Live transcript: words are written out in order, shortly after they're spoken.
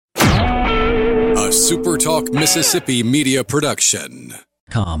SuperTalk Mississippi media production.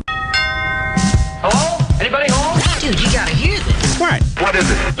 Hello? Anybody home? Dude, you gotta hear this. What is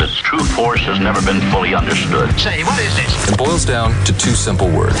it? Its true force has never been fully understood. Say, what is this? It boils down to two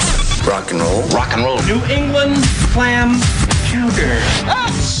simple words. Rock and roll. Rock and roll. New England clam chowder.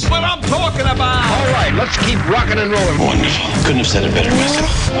 That's what I'm talking about! All right, let's keep rocking and rolling. Wonderful. Couldn't have said it better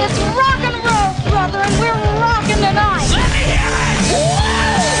myself. It's rock and roll, brother, and we're rocking tonight. Let me hear it!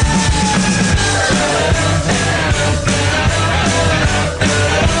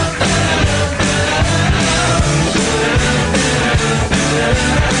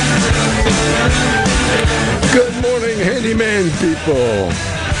 Good morning, handyman people.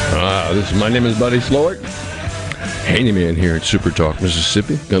 My name is Buddy Slowick, handyman here at Super Talk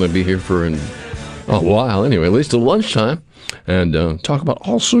Mississippi. Going to be here for a while anyway, at least till lunchtime, and talk about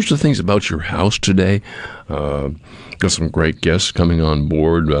all sorts of things about your house today. Got some great guests coming on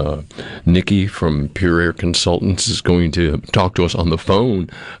board. Nikki from Pure Air Consultants is going to talk to us on the phone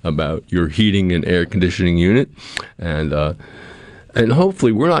about your heating and air conditioning unit, and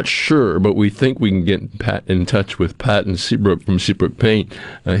hopefully, we're not sure, but we think we can get in touch with Patton Seabrook from Seabrook Paint.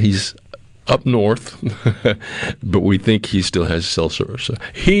 He's up north, but we think he still has cell service.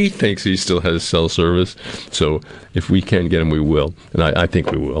 He thinks he still has cell service, so if we can get him, we will, and I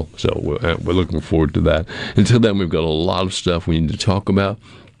think we will. So we're looking forward to that. Until then, we've got a lot of stuff we need to talk about.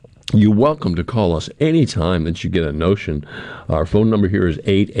 You're welcome to call us anytime that you get a notion. Our phone number here is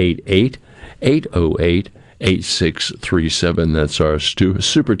 888-808-8637. That's our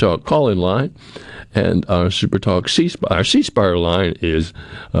Super Talk call-in line. And our Super Talk C Spire line is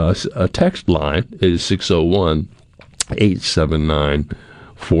a text line is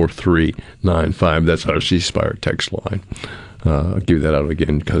 601-879-4395. That's our C Spire text line. I'll give that out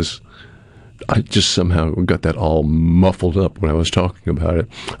again because I just somehow got that all muffled up when I was talking about it.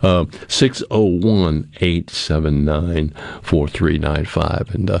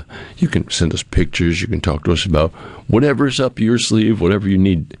 601-879-4395. And you can send us pictures. You can talk to us about whatever's up your sleeve, whatever you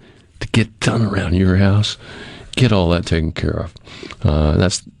need to get done around your house. Get all that taken care of.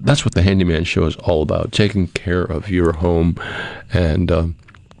 That's what the Handyman Show is all about, taking care of your home and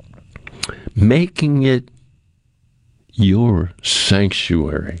making it your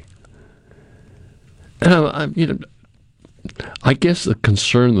sanctuary. And I guess the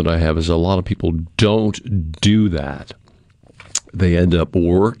concern that I have is a lot of people don't do that. They end up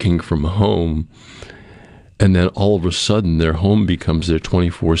working from home, and then all of a sudden their home becomes their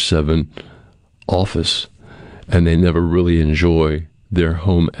 24/7 office, and they never really enjoy their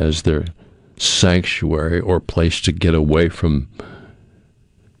home as their sanctuary or place to get away from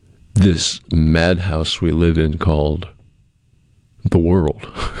this madhouse we live in called the world.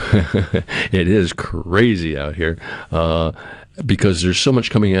 It is crazy out here because there's so much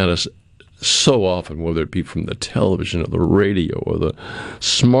coming at us so often, whether it be from the television or the radio or the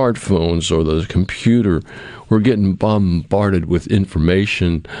smartphones or the computer. We're getting bombarded with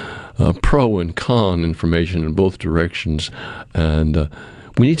information, pro and con information in both directions, and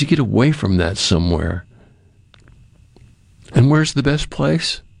we need to get away from that somewhere. And where's the best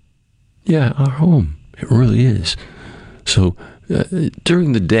place? Yeah, our home. It really is. So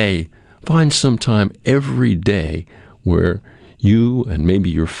during the day, find some time every day where you and maybe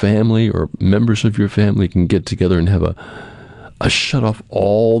your family or members of your family can get together and have a shut off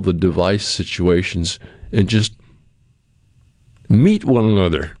all the device situations and just meet one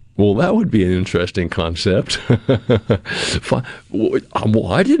another. Well, that would be an interesting concept. Well,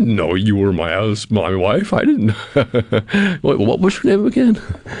 I didn't know you were my wife. I didn't. What was your name again?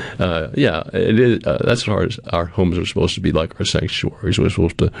 Yeah, it is. That's what our homes are supposed to be like, our sanctuaries. We're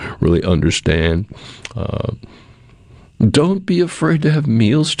supposed to really understand. Don't be afraid to have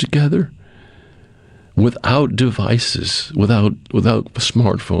meals together without devices, without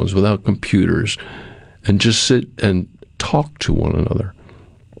smartphones, without computers, and just sit and talk to one another.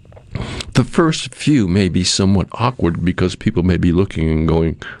 The first few may be somewhat awkward because people may be looking and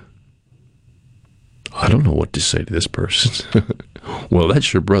going, I don't know what to say to this person. Well,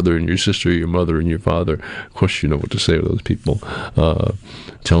 that's your brother and your sister, your mother and your father. Of course, you know what to say to those people.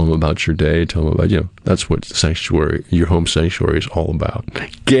 Tell them about your day. Tell them about, that's what sanctuary, your home sanctuary is all about.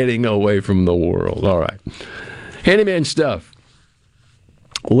 Getting away from the world. All right. Handyman stuff.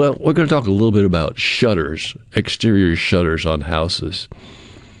 Well, we're going to talk a little bit about shutters, exterior shutters on houses.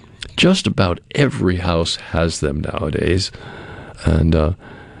 Just about every house has them nowadays, and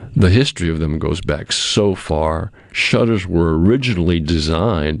the history of them goes back so far. Shutters were originally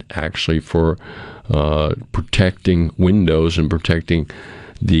designed actually for protecting windows and protecting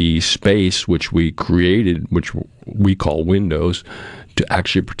the space which we created, which we call windows, to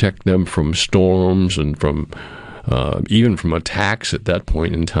actually protect them from storms and from even from attacks at that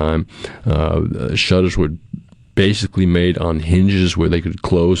point in time. Shutters were basically made on hinges where they could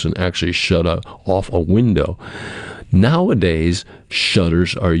close and actually shut off a window. Nowadays,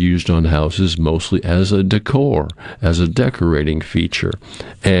 shutters are used on houses mostly as a decor, as a decorating feature.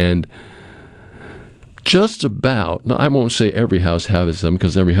 And just about, now I won't say every house has them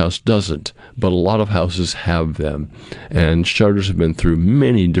because every house doesn't, but a lot of houses have them. And shutters have been through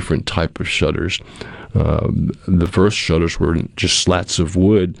many different types of shutters. The first shutters were just slats of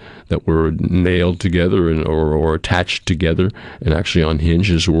wood that were nailed together or attached together, and actually on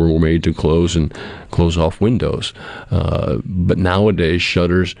hinges were made to close and close off windows. But nowadays,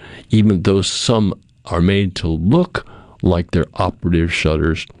 shutters, even though some are made to look like they're operative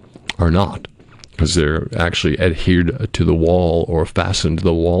shutters, are not, because they're actually adhered to the wall or fastened to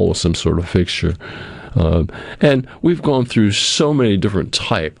the wall with some sort of fixture. And we've gone through so many different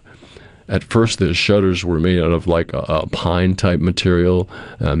types. At first, the shutters were made out of like a pine-type material,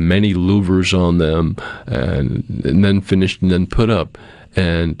 many louvers on them, and then finished and then put up.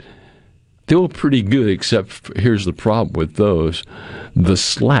 And they were pretty good, except here's the problem with those. The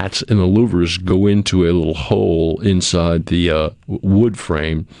slats in the louvers go into a little hole inside the wood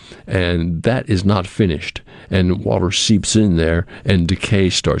frame, and that is not finished. And water seeps in there, and decay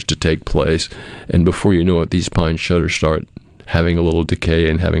starts to take place. And before you know it, these pine shutters start having a little decay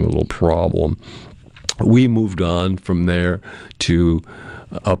and having a little problem. We moved on from there to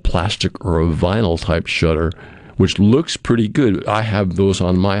a plastic or a vinyl type shutter, which looks pretty good. I have those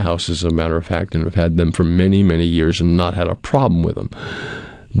on my house, as a matter of fact, and have had them for many, many years and not had a problem with them.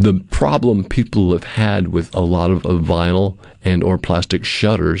 The problem people have had with a lot of vinyl and or plastic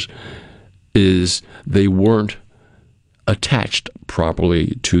shutters is they weren't attached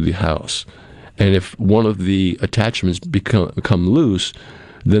properly to the house. And if one of the attachments become loose,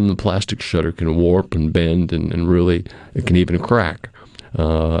 then the plastic shutter can warp and bend and really it can even crack.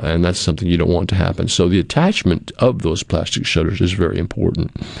 And that's something you don't want to happen. So the attachment of those plastic shutters is very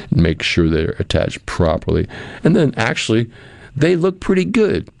important. Make sure they're attached properly. And then actually, they look pretty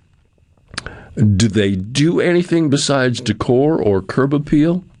good. Do they do anything besides decor or curb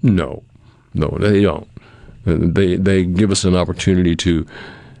appeal? No, they don't. They give us an opportunity to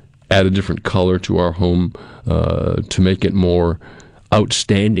add a different color to our home, to make it more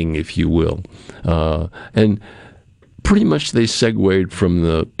outstanding, if you will. And pretty much they segued from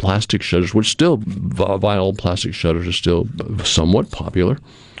the plastic shutters, which still, vinyl plastic shutters are still somewhat popular.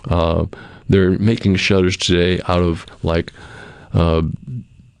 They're making shutters today out of like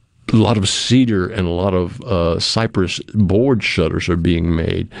a lot of cedar and a lot of cypress board shutters are being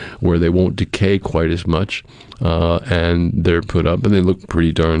made where they won't decay quite as much, and they're put up and they look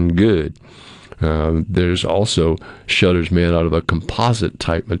pretty darn good. There's also shutters made out of a composite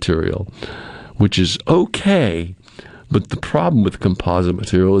type material, which is okay, but the problem with composite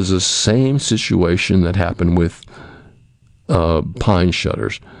material is the same situation that happened with pine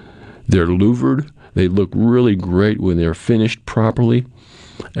shutters. They're louvered. They look really great when they're finished properly.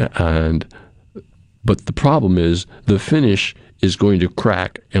 But the problem is the finish is going to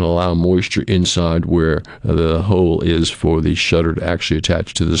crack and allow moisture inside where the hole is for the shutter to actually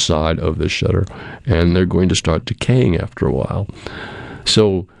attach to the side of the shutter, and they're going to start decaying after a while.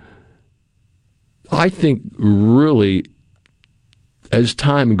 So I think really, as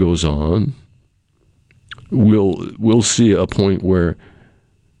time goes on, we'll see a point where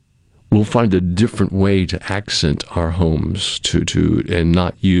we'll find a different way to accent our homes and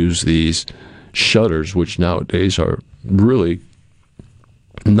not use these shutters, which nowadays are really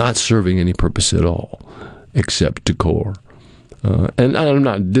not serving any purpose at all, except decor. And I'm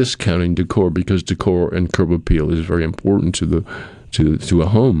not discounting decor, because decor and curb appeal is very important to a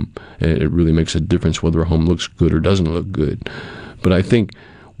home. And it really makes a difference whether a home looks good or doesn't look good. But I think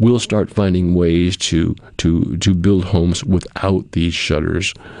we'll start finding ways to build homes without these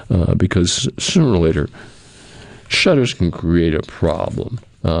shutters, because sooner or later, shutters can create a problem.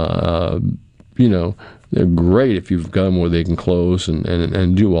 They're great if you've got them where they can close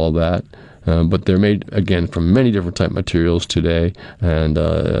and do all that, but they're made, again, from many different type materials today, and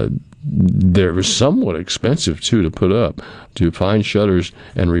they're somewhat expensive, too, to put up. To find shutters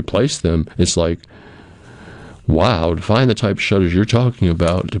and replace them, it's like, wow, to find the type of shutters you're talking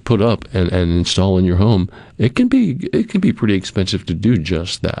about to put up and install in your home, it can be pretty expensive to do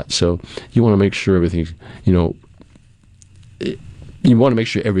just that. So you want to make sure everything's, you want to make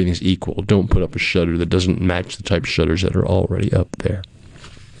sure everything's equal. Don't put up a shutter that doesn't match the type of shutters that are already up there.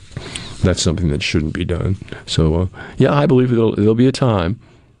 That's something that shouldn't be done. So, I believe there'll be a time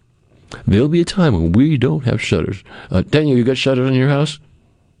There'll be a time when we don't have shutters. Daniel, you got shutters in your house?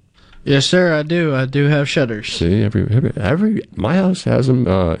 Yes, sir, I do. I do have shutters. See, every my house has them,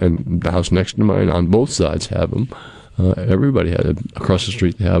 and the house next to mine on both sides have them. Everybody has them. Across the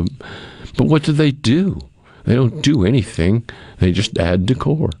street they have them. But what do? They don't do anything. They just add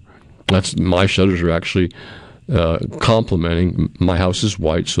decor. My shutters are actually complementing. My house is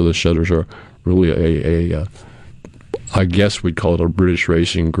white, so the shutters are really I guess we'd call it a British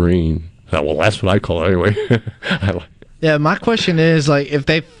racing green. Well, that's what I call it anyway. Yeah, my question is, like, if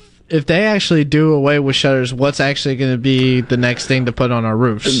they actually do away with shutters, what's actually going to be the next thing to put on our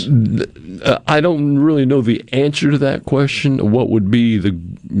roofs? I don't really know the answer to that question. What would be the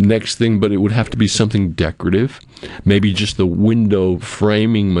next thing? But it would have to be something decorative. Maybe just the window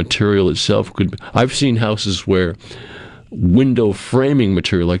framing material itself could. I've seen houses where window framing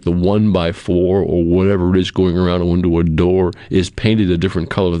material, like the 1x4 or whatever it is going around a window or door, is painted a different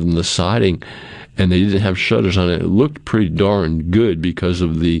color than the siding, and they didn't have shutters on it. It looked pretty darn good because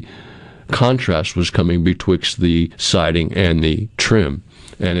of the contrast was coming betwixt the siding and the trim,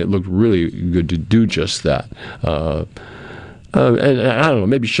 and it looked really good to do just that. And I don't know,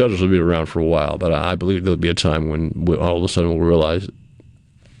 maybe shutters will be around for a while, but I believe there'll be a time when all of a sudden we'll realize,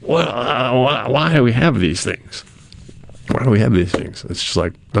 why do we have these things? Why do we have these things? It's just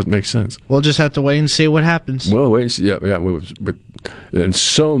like, doesn't make sense. We'll just have to wait and see what happens. Well, wait and see. Yeah. And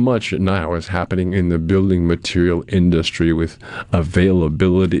so much now is happening in the building material industry with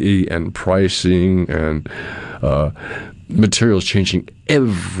availability and pricing and materials changing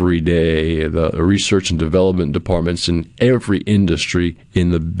every day. The research and development departments in every industry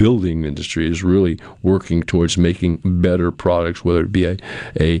in the building industry is really working towards making better products, whether it be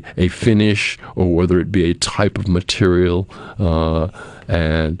a finish or whether it be a type of material,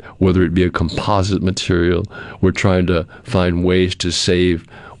 and whether it be a composite material. We're trying to find ways to save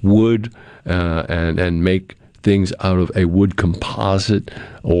wood and make things out of a wood composite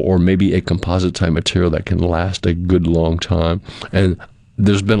or maybe a composite type material that can last a good long time. And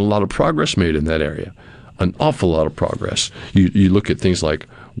there's been a lot of progress made in that area, an awful lot of progress. You look at things like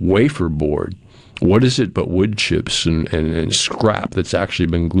wafer board. What is it but wood chips and scrap that's actually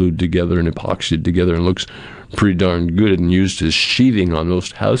been glued together and epoxied together and looks pretty darn good and used as sheathing on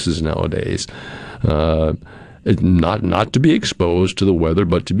most houses nowadays. Not to be exposed to the weather,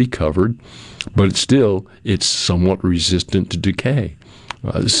 but to be covered. But it's somewhat resistant to decay.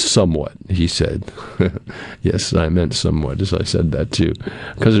 Somewhat, he said. Yes, I meant somewhat as I said that too,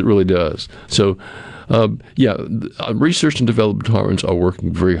 because it really does. So, research and development departments are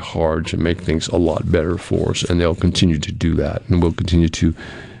working very hard to make things a lot better for us, and they'll continue to do that, and we'll continue to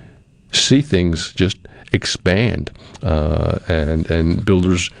see things just expand, and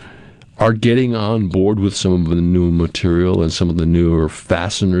builders are getting on board with some of the new material and some of the newer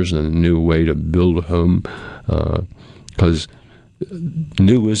fasteners and a new way to build a home, because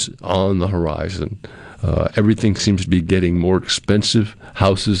new is on the horizon. Everything seems to be getting more expensive.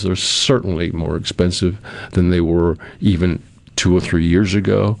 Houses are certainly more expensive than they were even 2 or 3 years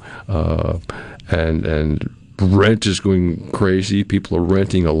ago, and rent is going crazy. People are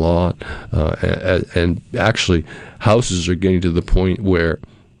renting a lot, and actually houses are getting to the point where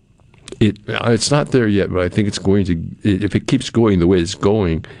it's not there yet, but I think it's going to, if it keeps going the way it's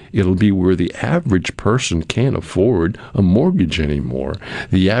going, it'll be where the average person can't afford a mortgage anymore.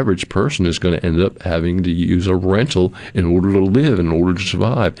 The average person is going to end up having to use a rental in order to live, in order to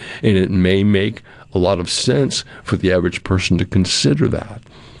survive. And it may make a lot of sense for the average person to consider that,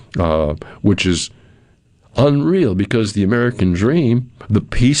 which is unreal, because the American dream, the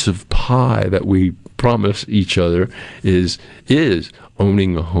piece of pie that we promise each other, is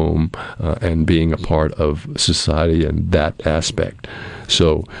owning a home and being a part of society and that aspect.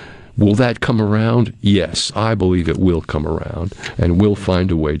 So will that come around? Yes, I believe it will come around, and we'll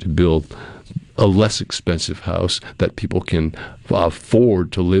find a way to build a less expensive house that people can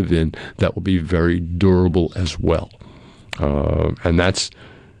afford to live in that will be very durable as well. And that's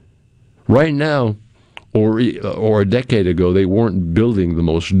right now, or a decade ago, they weren't building the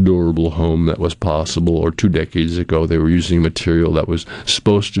most durable home that was possible, or 2 decades ago, they were using material that was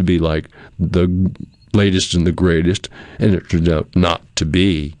supposed to be like the latest and the greatest, and it turned out not to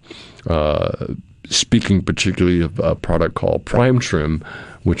be. Speaking particularly of a product called Prime Trim,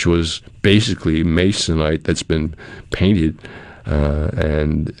 which was basically masonite that's been painted,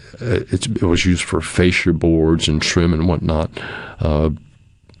 and it was used for fascia boards and trim and whatnot.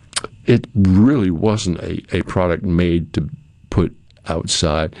 It really wasn't a product made to put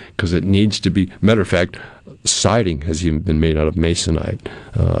outside, because it needs to be. Matter of fact, siding has even been made out of masonite.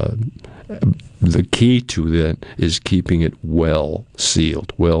 The key to that is keeping it well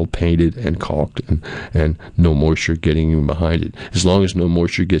sealed, well painted and caulked, and no moisture getting in behind it. As long as no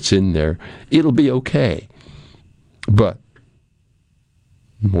moisture gets in there, it'll be okay. But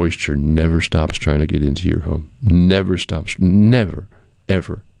moisture never stops trying to get into your home. Never stops. Never,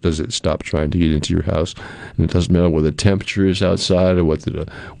 ever does it stop trying to get into your house. And it doesn't matter what the temperature is outside or what the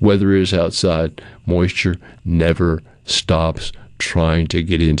weather is outside. Moisture never stops trying to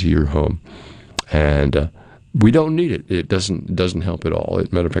get into your home. And we don't need it. It doesn't help at all. As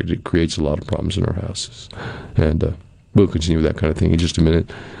a matter of fact, it creates a lot of problems in our houses. And we'll continue with that kind of thing in just a minute.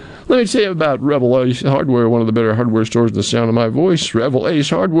 Let me tell you about Rebel Ace Hardware, one of the better hardware stores in the sound of my voice. Rebel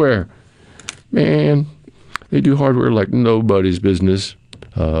Ace Hardware. Man, they do hardware like nobody's business.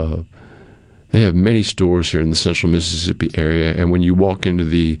 They have many stores here in the central Mississippi area, and when you walk into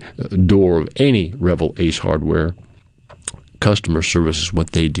the door of any Rebel Ace Hardware, customer service is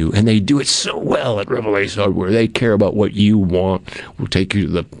what they do, and they do it so well at Rebel Ace Hardware. They care about what you want. We'll take you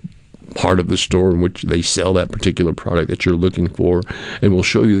to the part of the store in which they sell that particular product that you're looking for, and we'll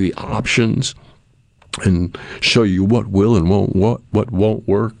show you the options and show you what will and what won't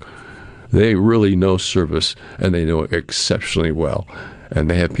work. They really know service, and they know it exceptionally well. And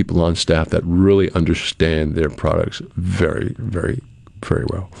they have people on staff that really understand their products very, very, very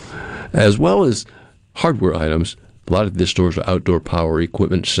well as hardware items. A lot of these stores are outdoor power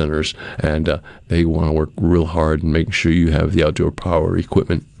equipment centers, and they want to work real hard and make sure you have the outdoor power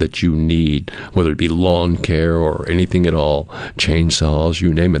equipment that you need, whether it be lawn care or anything at all, chainsaws,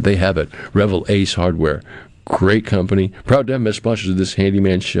 you name it. They have it. Rebel Ace Hardware. Great company. Proud to have them as sponsors of this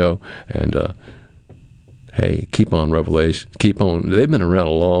Handyman show. And hey, keep on, Rebel Ace. Keep on. They've been around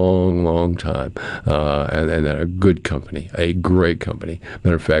a long, long time, and they're a good company, a great company.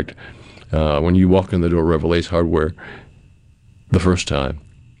 Matter of fact, when you walk in the door of Rebel Ace Hardware the first time,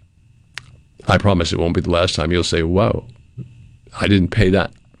 I promise it won't be the last time. You'll say, wow, I didn't pay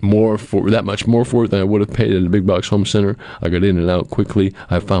that much more for it than I would have paid at a big box home center. I got in and out quickly.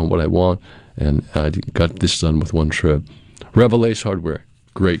 I found what I want, and I got this done with one trip. Rebel Ace Hardware,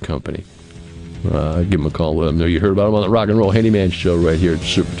 great company. Give them a call. Let them know you heard about them on the Rock and Roll Handyman show right here at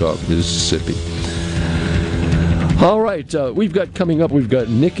Super Talk, Mississippi. All right, we've got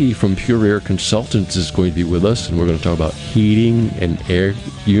Nikki from Pure Air Consultants is going to be with us, and we're going to talk about heating and air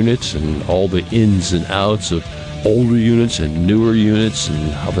units and all the ins and outs of older units and newer units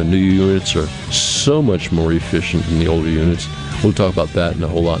and how the new units are so much more efficient than the older units. We'll talk about that and a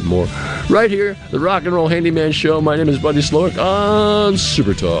whole lot more right here, the Rock and Roll Handyman show. My name is Buddy Slowick on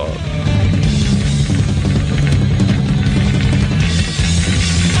Super Talk.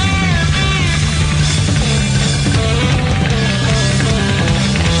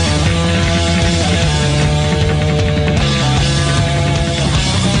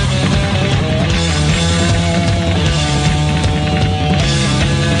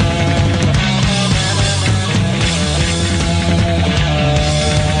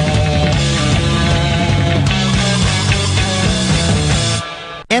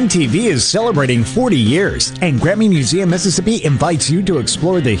 MTV is celebrating 40 years, and Grammy Museum Mississippi invites you to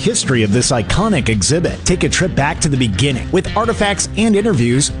explore the history of this iconic exhibit. Take a trip back to the beginning with artifacts and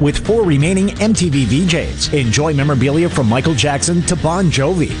interviews with 4 remaining MTV VJs. Enjoy memorabilia from Michael Jackson to Bon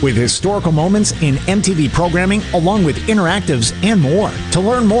Jovi, with historical moments in MTV programming along with interactives and more. To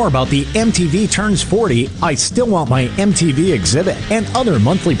learn more about the MTV Turns 40, I Still Want My MTV exhibit, and other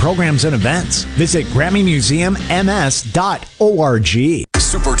monthly programs and events, visit GrammyMuseumMS.org.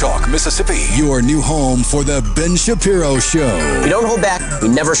 Super Talk Mississippi, your new home for the Ben Shapiro Show. We don't hold back. We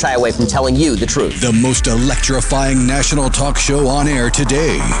never shy away from telling you the truth. The most electrifying national talk show on air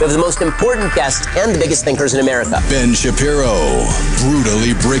today. We have the most important guests and the biggest thinkers in America. Ben Shapiro,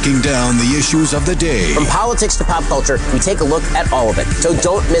 brutally breaking down the issues of the day. From politics to pop culture, we take a look at all of it. So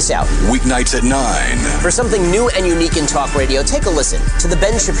don't miss out. Weeknights at 9. For something new and unique in talk radio, take a listen to The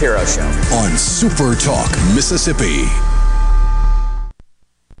Ben Shapiro Show. On Super Talk Mississippi.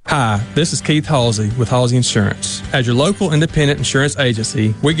 Hi, this is Keith Halsey with Halsey Insurance. As your local independent insurance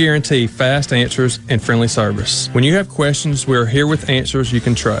agency, we guarantee fast answers and friendly service. When you have questions, we are here with answers you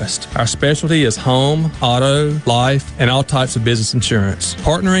can trust. Our specialty is home, auto, life, and all types of business insurance.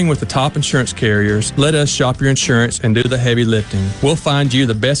 Partnering with the top insurance carriers, let us shop your insurance and do the heavy lifting. We'll find you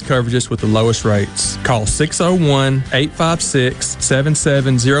the best coverages with the lowest rates. Call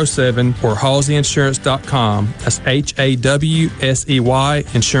 601-856-7707 or halseyinsurance.com. That's HAWSEY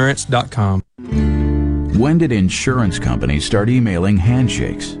insurance.com. When did insurance companies start emailing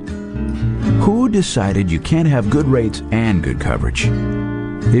handshakes? Who decided you can't have good rates and good coverage?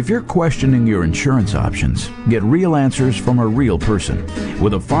 If you're questioning your insurance options, get real answers from a real person.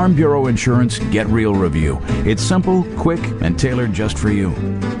 With a Farm Bureau Insurance Get Real review. It's simple, quick, and tailored just for you.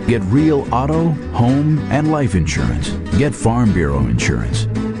 Get real auto, home, and life insurance. Get Farm Bureau Insurance.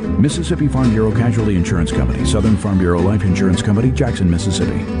 Mississippi Farm Bureau Casualty Insurance Company, Southern Farm Bureau Life Insurance Company, Jackson,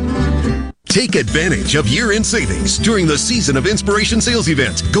 Mississippi. Take advantage of year-end savings during the Season of Inspiration sales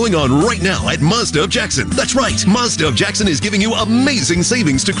event going on right now at Mazda of Jackson. That's right, Mazda of Jackson is giving you amazing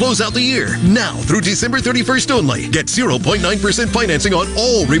savings to close out the year. Now through December 31st only. Get 0.9% financing on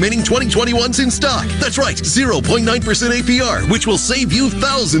all remaining 2021s in stock. That's right, 0.9% APR, which will save you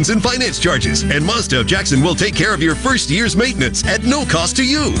thousands in finance charges. And Mazda of Jackson will take care of your first year's maintenance at no cost to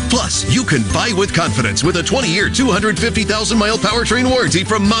you. Plus, you can buy with confidence with a 20-year, 250,000-mile powertrain warranty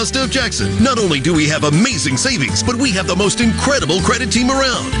from Mazda of Jackson. Not only do we have amazing savings, but we have the most incredible credit team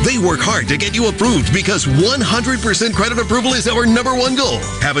around. They work hard to get you approved because 100% credit approval is our #1 goal.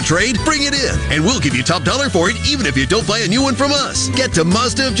 Have a trade? Bring it in, and we'll give you top dollar for it even if you don't buy a new one from us. Get to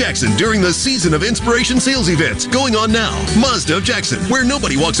Mazda of Jackson during the Season of Inspiration sales event going on now. Mazda of Jackson, where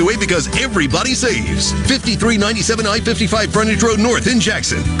nobody walks away because everybody saves. 5397 I-55 Frontage Road North in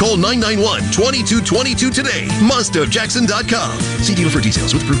Jackson. Call 991-2222 today. MazdaofJackson.com. See dealer for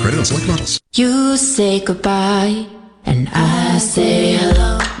details with approved credit on select models. You say goodbye, and I say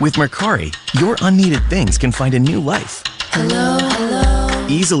hello. With Mercari, your unneeded things can find a new life. Hello, hello.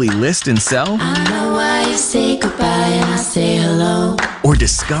 Easily list and sell. I know why you say goodbye, and I say hello. Or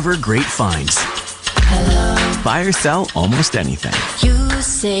discover great finds. Hello. Buy or sell almost anything. You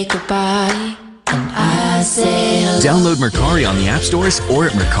say goodbye, and I say hello. Download Mercari on the app stores or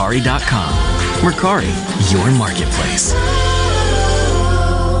at Mercari.com. Mercari, your marketplace.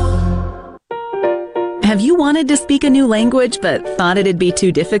 Have you wanted to speak a new language but thought it'd be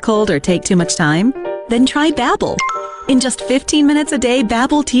too difficult or take too much time? Then try Babbel. In just 15 minutes a day,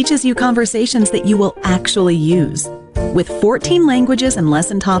 Babbel teaches you conversations that you will actually use. With 14 languages and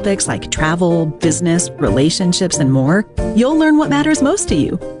lesson topics like travel, business, relationships, and more, you'll learn what matters most to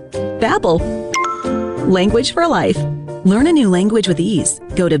you. Babbel. Language for life. Learn a new language with ease.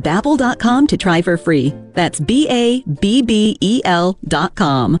 Go to Babbel.com to try for free. That's BABBEL.com.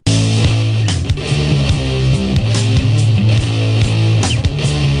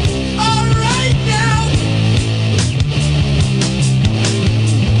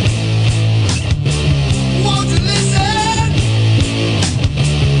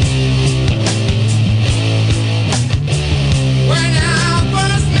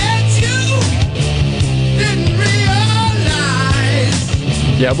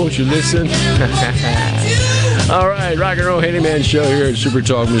 Yeah, won't you listen? All right, Rock and Roll Handyman Show here at Super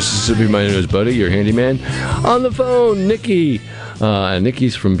Talk, Mississippi. My name is Buddy, your handyman. On the phone, Nikki.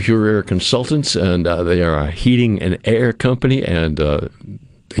 Nikki's from Pure Air Consultants, and they are a heating and air company, and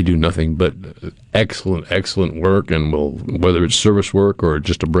they do nothing but excellent work, and whether it's service work or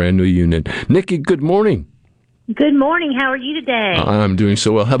just a brand new unit. Nikki, good morning. Good morning. How are you today? I'm doing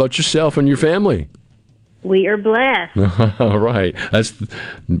so well. How about yourself and your family? We are blessed. All right. That's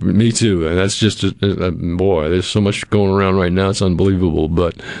me too. And that's just, boy, there's so much going around right now. It's unbelievable.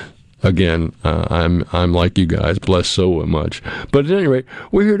 But again, I'm like you guys, blessed so much. But at any rate,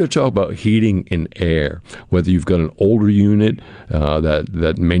 we're here to talk about heating and air, whether you've got an older unit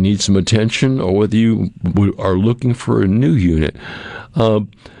that may need some attention or whether you are looking for a new unit.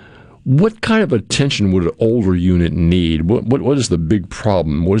 What kind of attention would an older unit need? What is the big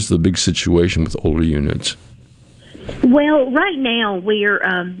problem? What is the big situation with older units? Well, right now we're,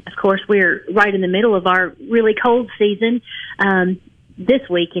 of course, we're right in the middle of our really cold season. This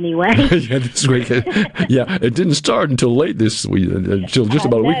week, anyway. Yeah, this week. Yeah, it didn't start until late this week, until just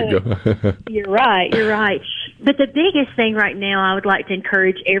about a week ago. You're right. But the biggest thing right now, I would like to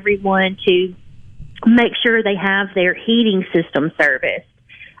encourage everyone to make sure they have their heating system serviced.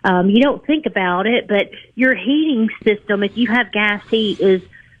 You don't think about it, but your heating system, if you have gas heat, is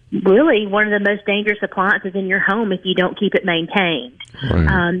really one of the most dangerous appliances in your home if you don't keep it maintained.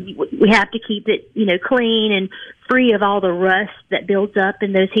 Right. We have to keep it, clean and free of all the rust that builds up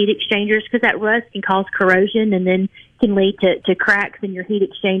in those heat exchangers, because that rust can cause corrosion and then can lead to cracks in your heat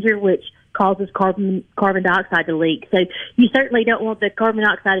exchanger, which causes carbon dioxide to leak. So you certainly don't want the carbon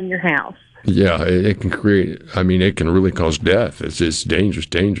dioxide in your house. Yeah, it can it can really cause death. It's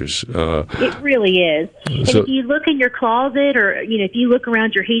dangerous. It really is. And if you look in your closet or, if you look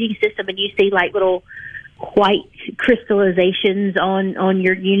around your heating system and you see like little white crystallizations on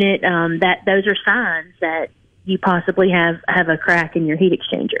your unit, those are signs that you possibly have a crack in your heat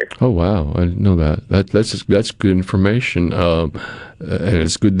exchanger. Oh, wow. I didn't know that. That's good information. And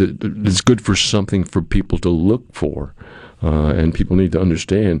it's good for something for people to look for. and people need to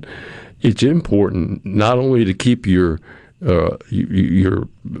understand it's important not only to keep your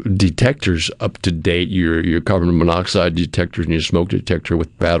detectors up to date, your carbon monoxide detectors and your smoke detector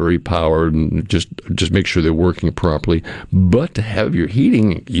with battery power, and just make sure they're working properly, but to have your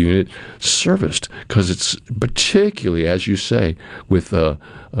heating unit serviced, because it's particularly, as you say, with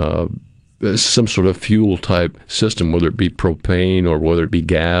some sort of fuel type system, whether it be propane or whether it be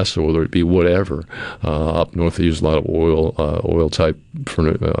gas or whether it be whatever. Up north they use a lot of oil type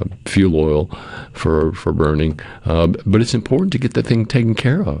fuel oil for burning. But it's important to get that thing taken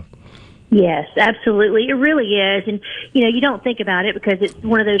care of. Yes, absolutely. It really is. And, you don't think about it because it's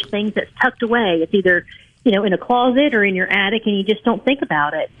one of those things that's tucked away. It's either, in a closet or in your attic, and you just don't think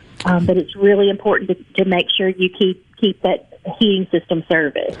about it. But it's really important to make sure you keep that heating system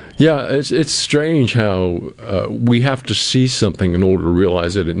serviced. Yeah, it's strange how we have to see something in order to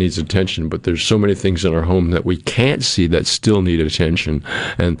realize that it needs attention, but there's so many things in our home that we can't see that still need attention.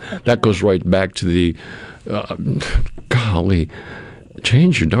 And that goes right back to the, golly,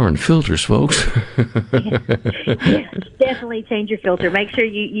 change your darn filters, folks. Yes, definitely change your filter. Make sure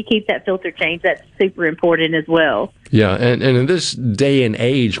you keep that filter changed. That's super important as well. Yeah, and in this day and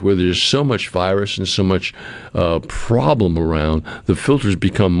age where there's so much virus and so much problem around, the filters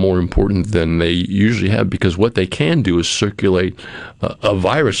become more important than they usually have, because what they can do is circulate a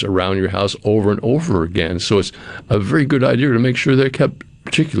virus around your house over and over again. So it's a very good idea to make sure they're kept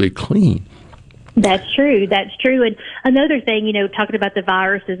particularly clean. That's true. And another thing, talking about the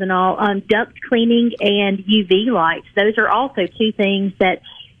viruses and all, duct cleaning and UV lights, those are also two things that,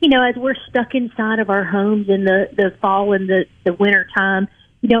 as we're stuck inside of our homes in the fall and the winter time,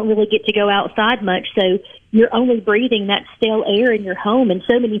 you don't really get to go outside much. So you're only breathing that stale air in your home. And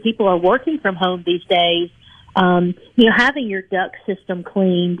so many people are working from home these days. Having your duct system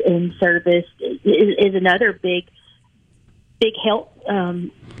cleaned and serviced is another big health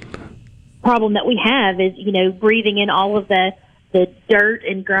problem that we have, is breathing in all of the dirt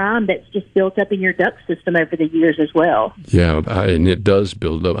and grime that's just built up in your duct system over the years as well. Yeah, and it does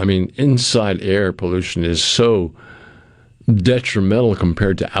build up. I mean, inside air pollution is so detrimental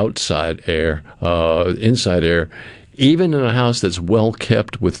compared to outside air. Inside air, even in a house that's well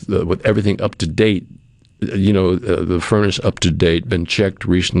kept with everything up to date, the furnace up to date, been checked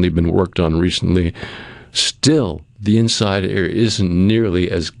recently, been worked on recently, still the inside air isn't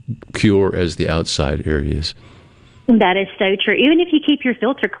nearly as pure as the outside air is. That is so true. Even if you keep your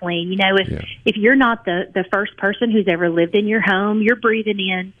filter clean, if you're not the first person who's ever lived in your home, you're breathing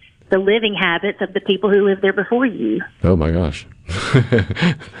in the living habits of the people who lived there before you. Oh my gosh.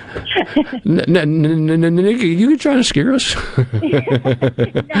 Nikki, you trying to scare us? No,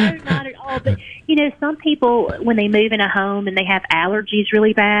 not at all. But, some people, when they move in a home and they have allergies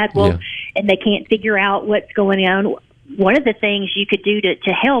really bad, and they can't figure out what's going on, one of the things you could do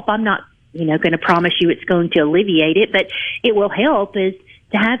to help, I'm not, going to promise you it's going to alleviate it, but it will help, is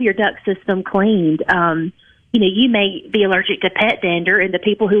to have your duct system cleaned. You may be allergic to pet dander, and the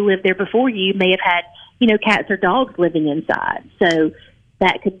people who lived there before you may have had, cats or dogs living inside. So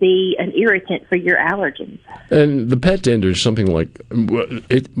that could be an irritant for your allergens. And the pet dander is something like,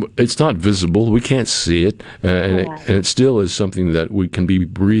 it's not visible. We can't see it. And it still is something that we can be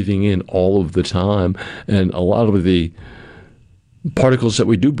breathing in all of the time. And a lot of the particles that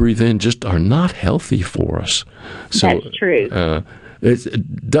we do breathe in just are not healthy for us. So, that's true.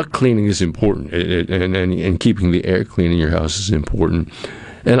 Duct cleaning is important, and keeping the air clean in your house is important.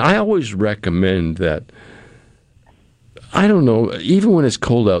 And I always recommend that, I don't know, even when it's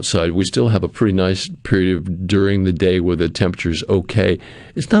cold outside, we still have a pretty nice period during the day where the temperature's okay.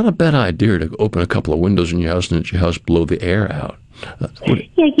 It's not a bad idea to open a couple of windows in your house and let your house blow the air out.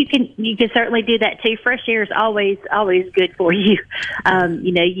 Yeah, you can certainly do that too. Fresh air is always good for you.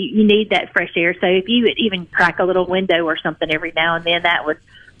 You need that fresh air. So if you would even crack a little window or something every now and then, that would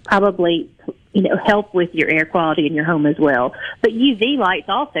probably help with your air quality in your home as well. But UV lights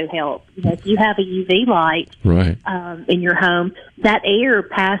also help. If you have a UV light in your home, that air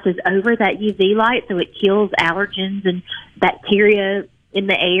passes over that UV light, so it kills allergens and bacteria in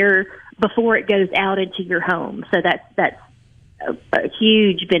the air before it goes out into your home. So that's a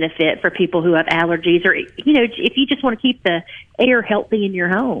huge benefit for people who have allergies, or if you just want to keep the air healthy in your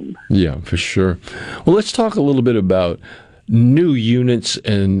home. Yeah, for sure. Well, let's talk a little bit about new units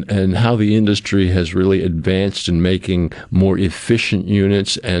and how the industry has really advanced in making more efficient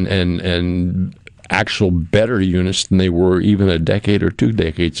units and actual better units than they were even a decade or 2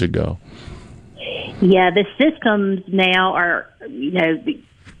 decades ago. Yeah, the systems now are,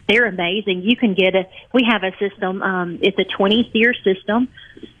 they're amazing. You can we have a system, it's a 20-SEER system,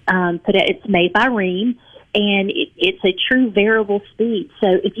 it's made by Rheem, and it's a true variable speed. So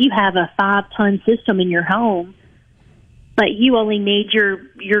if you have a 5-ton system in your home, but you only need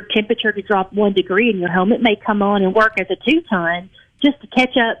your temperature to drop 1 degree in your home, it may come on and work as a 2-ton just to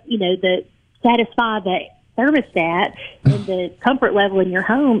catch up, satisfy the thermostat and the comfort level in your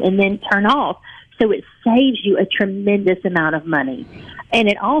home, and then turn off. So it saves you a tremendous amount of money. And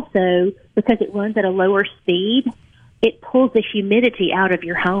it also, because it runs at a lower speed, it pulls the humidity out of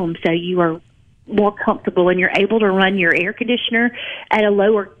your home, so you are more comfortable and you're able to run your air conditioner at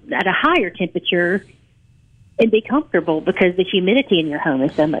a higher temperature and be comfortable because the humidity in your home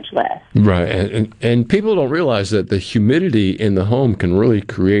is so much less. Right, and people don't realize that the humidity in the home can really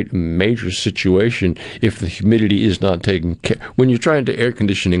create a major situation if the humidity is not taken care. When you're trying to air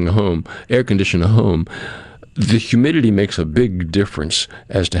condition a home, the humidity makes a big difference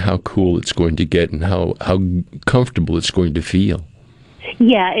as to how cool it's going to get and how comfortable it's going to feel.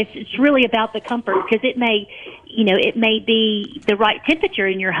 Yeah, it's really about the comfort, because it may be the right temperature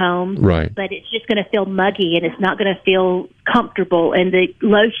in your home, right, but it's just going to feel muggy and it's not going to feel comfortable, and the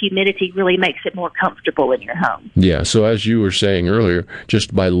low humidity really makes it more comfortable in your home. Yeah, so as you were saying earlier,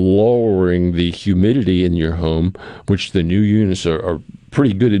 just by lowering the humidity in your home, which the new units are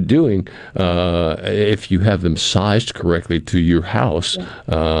pretty good at doing, if you have them sized correctly to your house,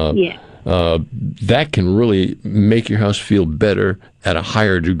 that can really make your house feel better at a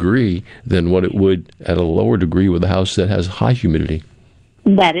higher degree than what it would at a lower degree with a house that has high humidity.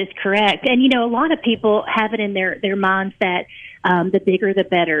 That is correct. And, a lot of people have it in their minds that the bigger the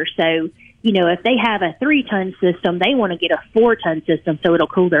better. So, if they have a 3-ton system, they want to get a 4-ton system so it'll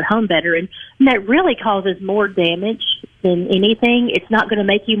cool their home better. And that really causes more damage than anything. It's not going to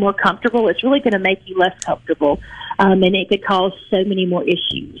make you more comfortable. It's really going to make you less comfortable. And it could cause so many more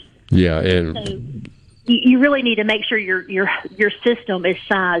issues. Yeah, and so you really need to make sure your system is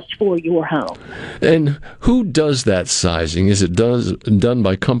sized for your home. And who does that sizing? Is it done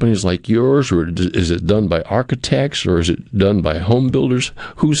by companies like yours, or is it done by architects, or is it done by home builders?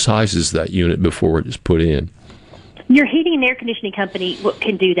 Who sizes that unit before it is put in? Your heating and air conditioning company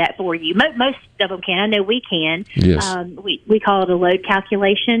can do that for you. Most of them can. I know we can. Yes. We call it a load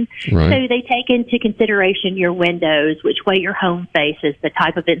calculation. Right. So they take into consideration your windows, which way your home faces, the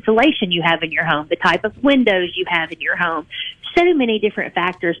type of insulation you have in your home, the type of windows you have in your home. So many different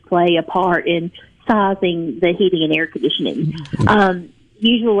factors play a part in sizing the heating and air conditioning.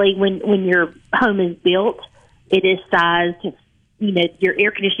 Usually when your home is built, it is sized, your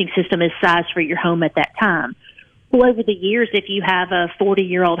air conditioning system is sized for your home at that time. Well, over the years, if you have a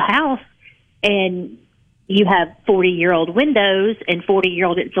 40-year-old house and you have 40-year-old windows and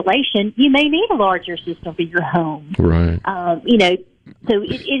 40-year-old insulation, you may need a larger system for your home. Right. So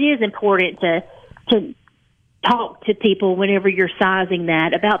it is important to talk to people whenever you're sizing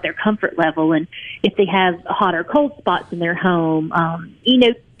that about their comfort level, and if they have hot or cold spots in their home.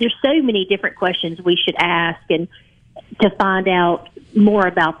 There's so many different questions we should ask and to find out more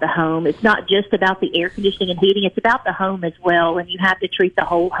about the home. It's not just about the air conditioning and heating, it's about the home as well, and you have to treat the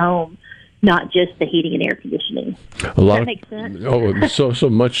whole home, not just the heating and air conditioning. Does that make sense? Oh, so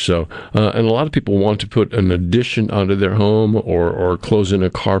much so. And a lot of people want to put an addition onto their home, or close in a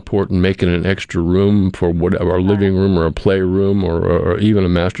carport and make it an extra room for whatever, a living room or a playroom or even a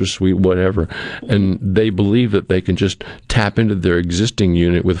master suite, whatever. And they believe that they can just tap into their existing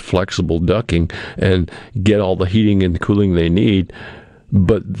unit with flexible ducting and get all the heating and cooling they need.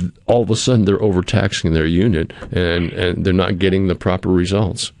 But all of a sudden they're overtaxing their unit and they're not getting the proper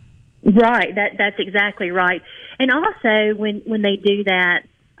results. Right, that's exactly right. And also, when they do that,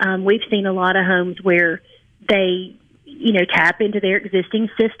 we've seen a lot of homes where they, tap into their existing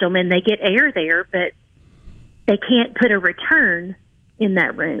system and they get air there, but they can't put a return in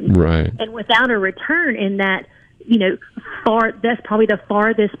that room. Right. And without a return in that, that's probably the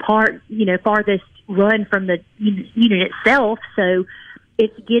farthest part, farthest run from the unit itself. So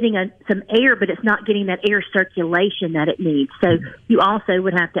it's getting some air, but it's not getting that air circulation that it needs. So you also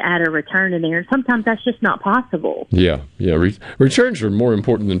would have to add a return in there, and sometimes that's just not possible. Yeah. Returns are more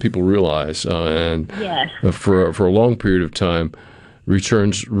important than people realize, and yes. For a long period of time,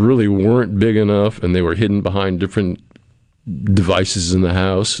 returns really weren't big enough, and they were hidden behind different devices in the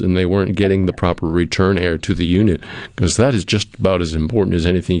house, and they weren't getting the proper return air to the unit, because that is just about as important as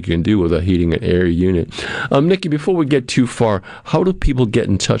anything you can do with a heating and air unit. Nikki, before we get too far, how do people get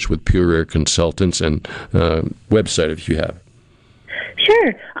in touch with Pure Air Consultants, and website if you have?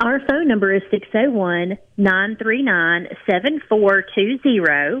 Sure. Our phone number is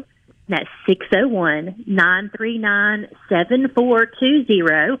 601-939-7420. That's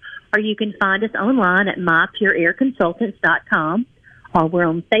 601-939-7420. Or you can find us online at mypureairconsultants.com. We're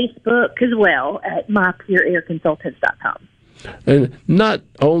on Facebook as well at mypureairconsultants.com. And not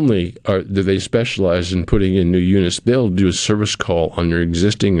only do they specialize in putting in new units, they'll do a service call on your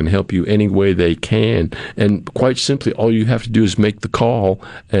existing and help you any way they can. And quite simply, all you have to do is make the call.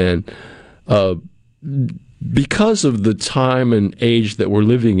 And because of the time and age that we're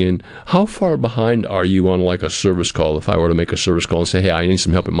living in, how far behind are you on like a service call? If I were to make a service call and say, hey, I need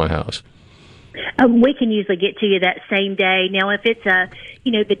some help in my house. We can usually get to you that same day. Now, if it's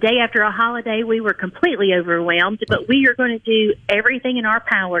the day after a holiday, we were completely overwhelmed, but we are going to do everything in our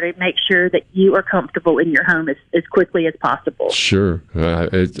power to make sure that you are comfortable in your home as quickly as possible. Sure.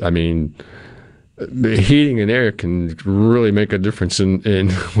 Heating and air can really make a difference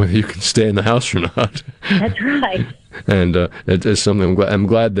in whether you can stay in the house or not. That's right. And it's something I'm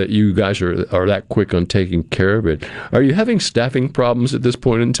glad that you guys are that quick on taking care of it. Are you having staffing problems at this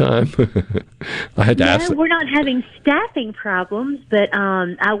point in time? I had to ask. No, we're not having staffing problems, but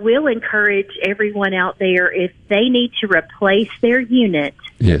I will encourage everyone out there, if they need to replace their unit,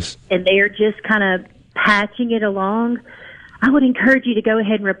 yes, and they're just kind of patching it along, I would encourage you to go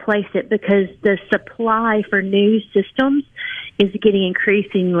ahead and replace it, because the supply for new systems is getting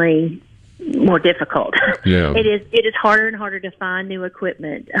increasingly more difficult. Yeah. It is harder and harder to find new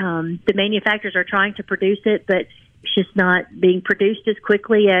equipment. The manufacturers are trying to produce it, but it's just not being produced as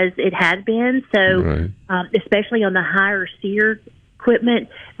quickly as it had been. So, especially on the higher SEER equipment,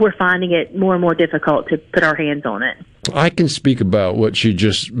 we're finding it more and more difficult to put our hands on it. I can speak about what you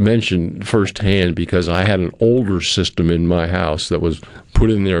just mentioned firsthand, because I had an older system in my house that was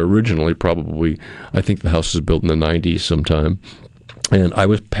put in there originally, probably, I think the house was built in the 90s sometime. And I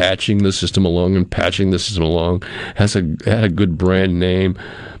was patching the system along. Had a good brand name,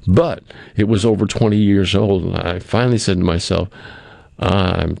 but it was over 20 years old. And I finally said to myself,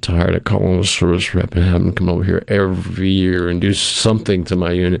 I'm tired of calling a service rep and having them come over here every year and do something to my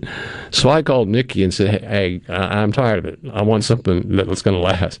unit. So I called Nikki and said, hey, I'm tired of it. I want something that's going to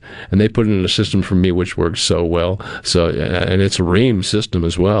last. And they put in a system for me which works so well. So, and it's a Rheem system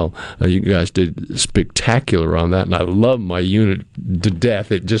as well. You guys did spectacular on that, and I love my unit to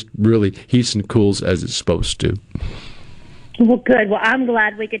death. It just really heats and cools as it's supposed to. Well, good. Well, I'm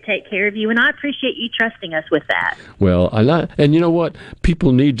glad we could take care of you, and I appreciate you trusting us with that. Well, and you know what?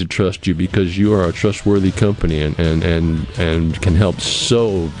 People need to trust you, because you are a trustworthy company and can help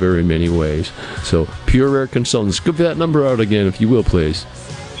so very many ways. So, Pure Air Consultants, give that number out again, if you will, please.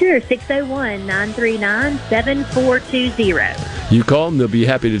 Sure, 601-939-7420. You call them, they'll be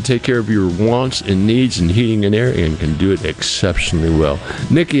happy to take care of your wants and needs in heating and air, and can do it exceptionally well.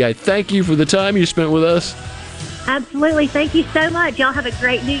 Nikki, I thank you for the time you spent with us. Absolutely. Thank you so much. Y'all have a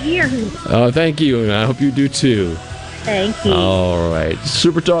great new year. Thank you, and I hope you do too. Thank you. All right.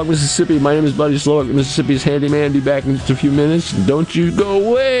 Super Talk Mississippi. My name is Buddy Slowick, Mississippi's handyman. Be back in just a few minutes. Don't you go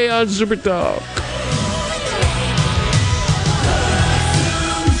away on Super Talk.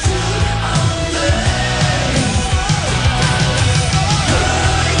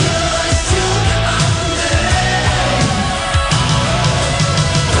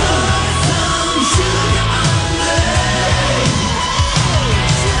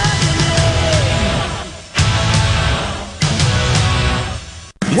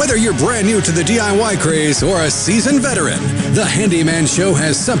 Whether you're brand new to the DIY craze or a seasoned veteran, the Handyman Show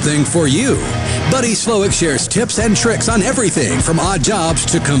has something for you. Buddy Slowick shares tips and tricks on everything from odd jobs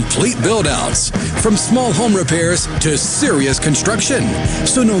to complete build-outs, from small home repairs to serious construction.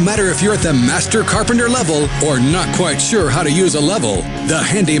 So no matter if you're at the master carpenter level or not quite sure how to use a level, the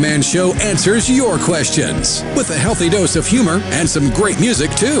Handyman Show answers your questions with a healthy dose of humor and some great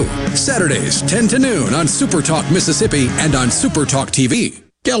music too. Saturdays, 10 to noon on Super Talk Mississippi and on Super Talk TV.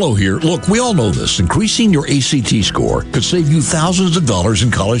 Gallo here. Look, we all know this. Increasing your ACT score could save you thousands of dollars in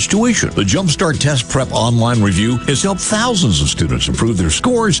college tuition. The Jumpstart Test Prep online review has helped thousands of students improve their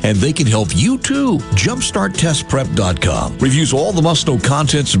scores, and they can help you too. JumpstartTestPrep.com reviews all the must-know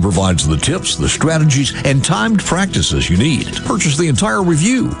contents and provides the tips, the strategies, and timed practices you need. Purchase the entire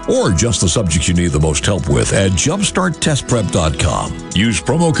review or just the subjects you need the most help with at JumpstartTestPrep.com. Use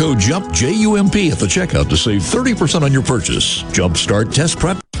promo code JUMP, J-U-M-P, at the checkout to save 30% on your purchase. Jumpstart Test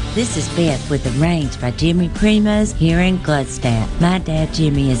Prep. This is Beth with The Range by Jimmy Primos here in Gluckstadt. My dad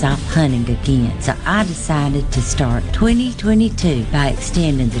Jimmy is off hunting again, so I decided to start 2022 by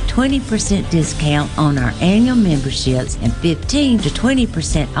extending the 20% discount on our annual memberships and 15 to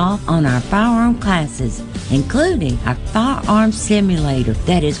 20% off on our firearm classes, including our firearm simulator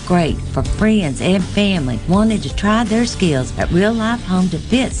that is great for friends and family wanting to try their skills at real-life home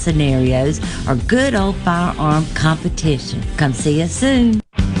defense scenarios or good old firearm competition. Come see us soon.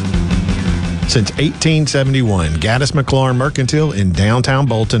 Since 1871, Gaddis McLaurin Mercantile in downtown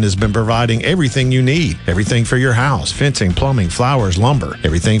Bolton has been providing everything you need. Everything for your house, fencing, plumbing, flowers, lumber.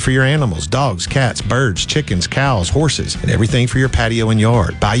 Everything for your animals, dogs, cats, birds, chickens, cows, horses, and everything for your patio and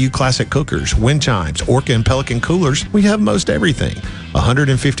yard. Bayou Classic cookers, wind chimes, Orca and Pelican coolers. We have most everything.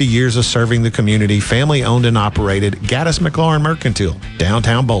 150 years of serving the community, family owned and operated. Gaddis McLaurin Mercantile,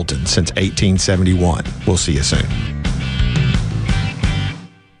 downtown Bolton since 1871. We'll see you soon.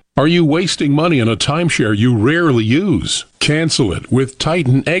 Are you wasting money on a timeshare you rarely use? Cancel it with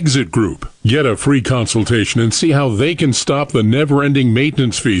Titan Exit Group. Get a free consultation and see how they can stop the never-ending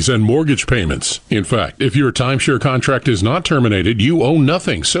maintenance fees and mortgage payments. In fact, if your timeshare contract is not terminated, you owe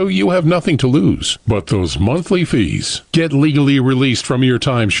nothing, so you have nothing to lose. But those monthly fees. Get legally released from your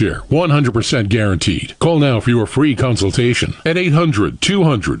timeshare, 100% guaranteed. Call now for your free consultation at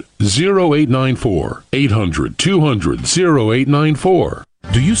 800-200-0894. 800-200-0894.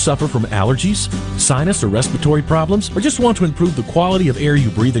 Do you suffer from allergies, sinus, or respiratory problems, or just want to improve the quality of air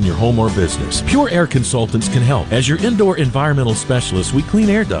you breathe in your home or business? Pure Air Consultants can help. As your indoor environmental specialists, we clean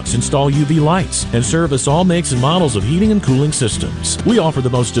air ducts, install UV lights, and service all makes and models of heating and cooling systems. We offer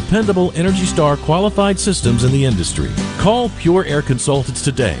the most dependable Energy Star qualified systems in the industry. Call Pure Air Consultants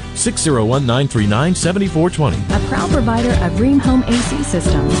today, 601-939-7420. A proud provider of Rheem Home AC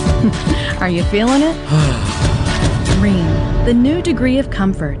systems. Are you feeling it? Rheem, the new degree of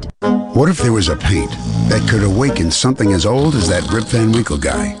comfort. What if there was a paint that could awaken something as old as that Rip Van Winkle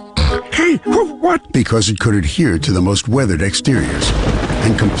guy? Hey, what? Because it could adhere to the most weathered exteriors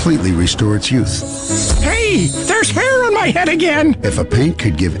and completely restore its youth. Hey, there's hair on my head again! If a paint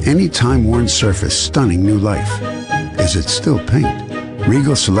could give any time-worn surface stunning new life, is it still paint?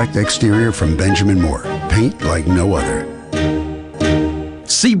 Regal Select Exterior from Benjamin Moore. Paint like no other.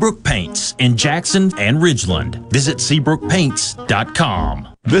 Seabrook Paints in Jackson and Ridgeland. Visit SeabrookPaints.com.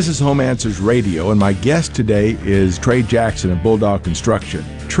 This is Home Answers Radio, and my guest today is Trey Jackson of Bulldog Construction.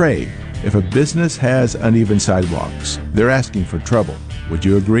 Trey, if a business has uneven sidewalks, they're asking for trouble. Would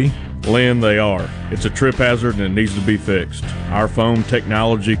you agree? Lynn, they are. It's a trip hazard and it needs to be fixed. Our foam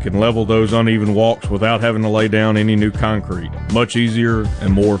technology can level those uneven walks without having to lay down any new concrete. Much easier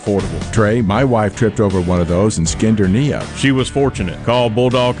and more affordable. Trey, my wife tripped over one of those and skinned her knee up. She was fortunate. Call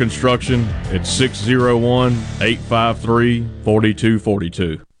Bulldog Construction at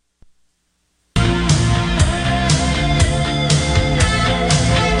 601-853-4242.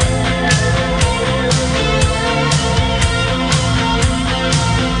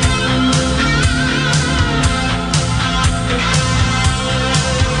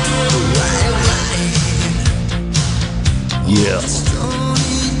 Yeah.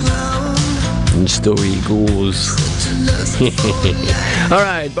 And story goes. All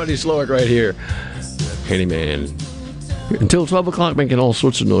right, Buddy Slowick right here. Handyman. Until 12 o'clock, making all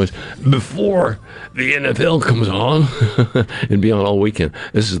sorts of noise before the NFL comes on and be on all weekend.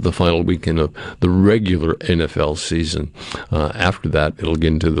 This is the final weekend of the regular NFL season. After that, it'll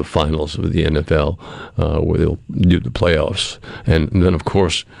get into the finals of the NFL where they'll do the playoffs. And then, of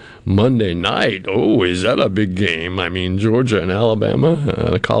course, Monday night, oh, is that a big game? I mean, Georgia and Alabama,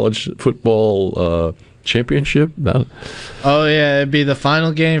 the college football championship. Oh yeah, it'd be the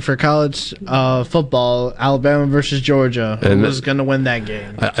final game for college football, Alabama versus Georgia. Who's going to win that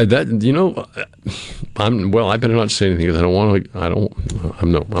game? I better not say anything because I don't want to.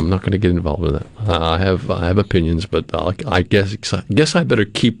 I'm not going to get involved in that. I have opinions, but I guess I better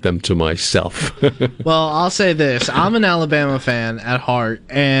keep them to myself. Well, I'll say this: I'm an Alabama fan at heart,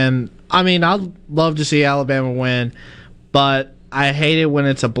 and I mean I'd love to see Alabama win, but I hate it when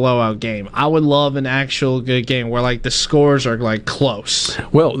it's a blowout game. I would love an actual good game where like the scores are like close.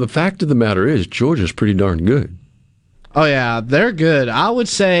 Well, the fact of the matter is Georgia's pretty darn good. Oh yeah, they're good. I would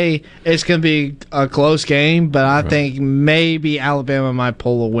say it's going to be a close game, but I think maybe Alabama might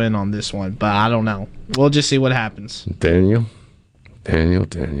pull a win on this one, but I don't know. We'll just see what happens. Daniel.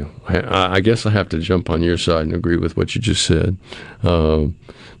 I guess I have to jump on your side and agree with what you just said,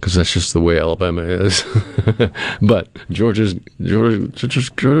 because that's just the way Alabama is. But Georgia's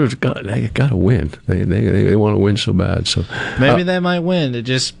got to win. They want to win so bad. So maybe they might win. It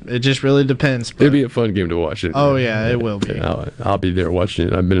just really depends. But it'll be a fun game to watch. Oh yeah, it will be. I'll be there watching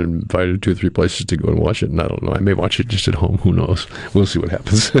it. I've been invited to 2 or 3 places to go and watch it, and I don't know. I may watch it just at home. Who knows? We'll see what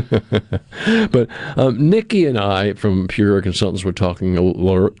happens. But Nikki and I from Pure Air Consultants were talking a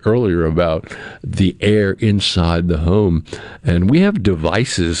little earlier about the air inside the home, and we have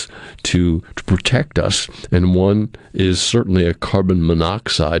devices to protect us, and one is certainly a carbon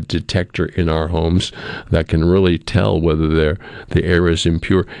monoxide detector in our homes that can really tell whether the air is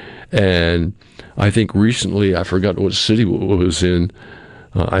impure. And I think recently, I forgot what city it was in,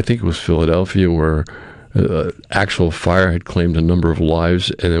 I think it was Philadelphia, where actual fire had claimed a number of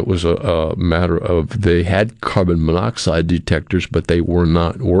lives, and it was a matter of they had carbon monoxide detectors, but they were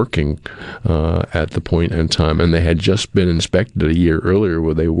not working at the point in time, and they had just been inspected a year earlier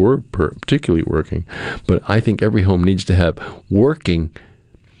where they were particularly working. But I think every home needs to have working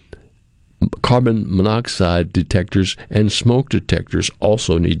carbon monoxide detectors, and smoke detectors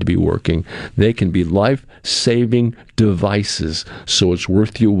also need to be working. They can be life-saving devices, so it's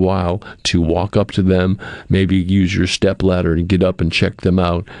worth your while to walk up to them, maybe use your step ladder and get up and check them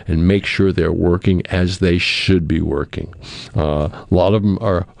out and make sure they're working as they should be working. A lot of them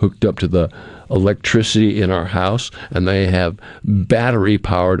are hooked up to the electricity in our house, and they have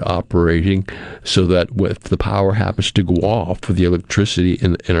battery-powered operating, so that if the power happens to go off, if the electricity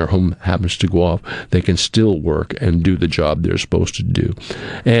in our home happens to go off, they can still work and do the job they're supposed to do.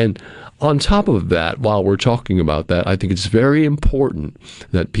 And on top of that, while we're talking about that, I think it's very important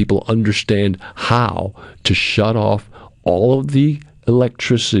that people understand how to shut off all of the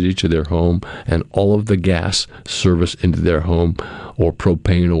electricity to their home and all of the gas service into their home, or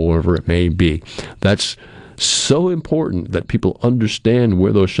propane, or whatever it may be. That's so important that people understand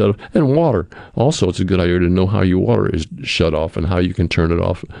where those shut off. And water. Also, it's a good idea to know how your water is shut off and how you can turn it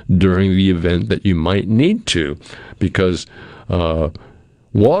off during the event that you might need to, because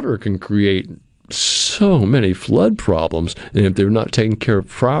water can create so many flood problems, and if they're not taken care of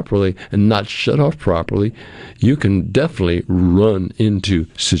properly and not shut off properly, you can definitely run into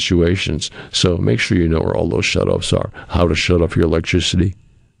situations. So make sure you know where all those shutoffs are, how to shut off your electricity,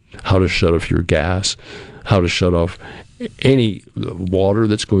 how to shut off your gas, how to shut off any water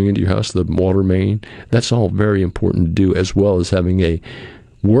that's going into your house, the water main. That's all very important to do, as well as having a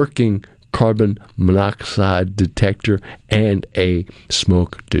working carbon monoxide detector and a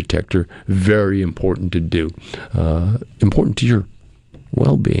smoke detector. Very important to do. Important to your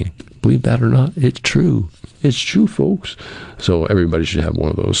well-being. Believe that or not, it's true. It's true, folks. So everybody should have one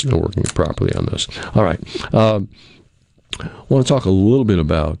of those working properly on this. All right. I want to talk a little bit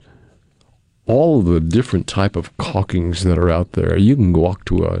about all of the different type of caulkings that are out there. You can walk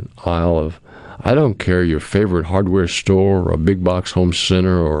to an aisle of, I don't care, your favorite hardware store or a big box home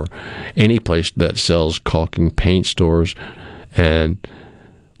center or any place that sells caulking, paint stores, and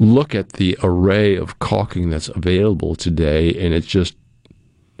look at the array of caulking that's available today, and it's just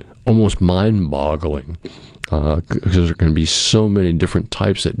almost mind-boggling, because there can be so many different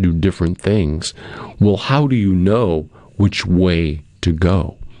types that do different things. Well, how do you know which way to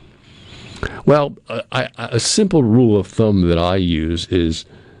go? Well, a simple rule of thumb that I use is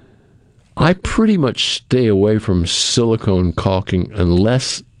I pretty much stay away from silicone caulking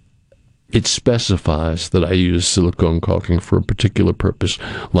unless it specifies that I use silicone caulking for a particular purpose.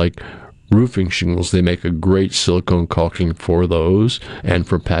 Like roofing shingles, they make a great silicone caulking for those, and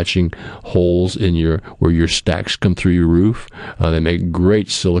for patching holes in where your stacks come through your roof. They make great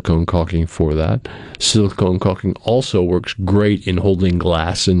silicone caulking for that. Silicone caulking also works great in holding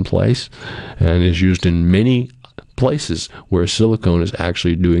glass in place, and is used in many places where silicone is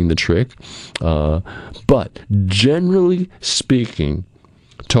actually doing the trick. But generally speaking,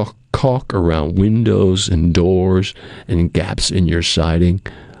 to caulk around windows and doors and gaps in your siding,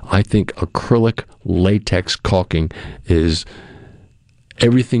 I think acrylic latex caulking is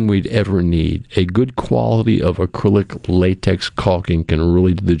everything we'd ever need. A good quality of acrylic latex caulking can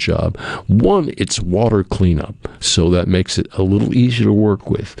really do the job. One, it's water cleanup, so that makes it a little easier to work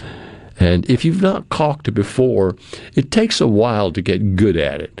with. And if you've not caulked it before, it takes a while to get good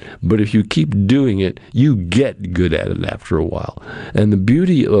at it. But if you keep doing it, you get good at it after a while. And the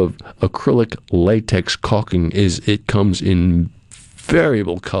beauty of acrylic latex caulking is it comes in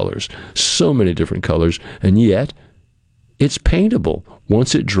variable colors, so many different colors, and yet it's paintable.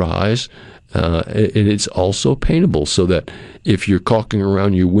 Once it dries, it's also paintable, so that if you're caulking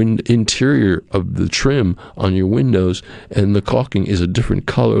around your interior of the trim on your windows, and the caulking is a different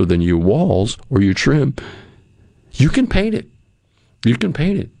color than your walls or your trim, you can paint it. You can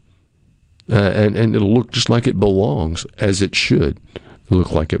paint it. And it'll look just like it belongs, as it should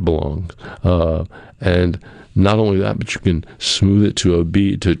look like it belongs. And not only that, but you can smooth it to a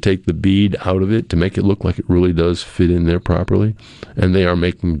bead, to take the bead out of it, to make it look like it really does fit in there properly. And they are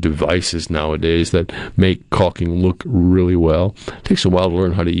making devices nowadays that make caulking look really well. It takes a while to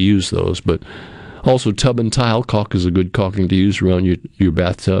learn how to use those, but also tub and tile caulk is a good caulking to use around your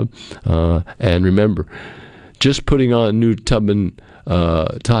bathtub. And remember, just putting on new tub and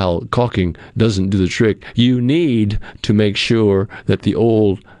tile caulking doesn't do the trick. You need to make sure that the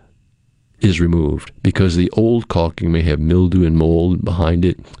old is removed, because the old caulking may have mildew and mold behind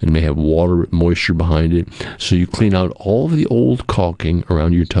it and may have water moisture behind it. So you clean out all of the old caulking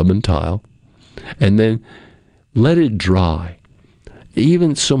around your tub and tile and then let it dry.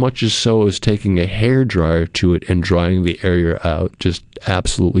 Even so much as so as taking a hairdryer to it and drying the area out just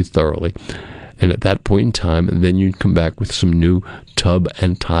absolutely thoroughly. And at that point in time, then you come back with some new tub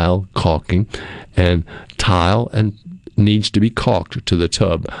and tile caulking, and tile and needs to be caulked to the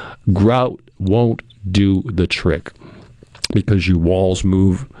tub. Grout won't do the trick because your walls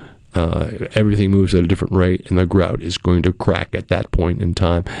move, everything moves at a different rate, and the grout is going to crack at that point in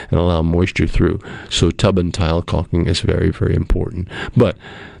time and allow moisture through. So tub and tile caulking is very, very important. But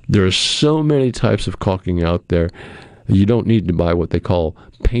there are so many types of caulking out there. You don't need to buy what they call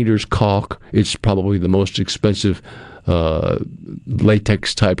painter's caulk. It's probably the most expensive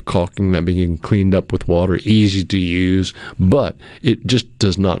latex type caulking that being cleaned up with water, easy to use, but it just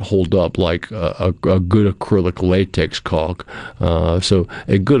does not hold up like a good acrylic latex caulk. So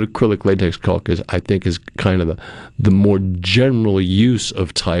a good acrylic latex caulk is kind of the more general use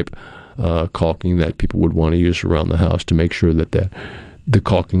of type caulking that people would want to use around the house to make sure that the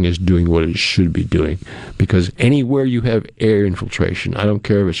caulking is doing what it should be doing. Because anywhere you have air infiltration, I don't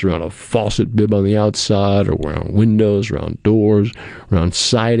care if it's around a faucet bib on the outside or around windows, around doors, around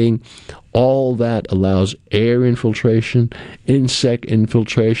siding, all that allows air infiltration, insect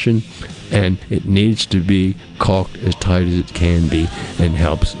infiltration, and it needs to be caulked as tight as it can be, and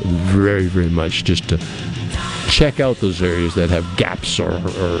helps very, very much just to check out those areas that have gaps or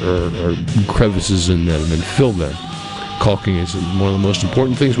crevices in them and fill them. Caulking is one of the most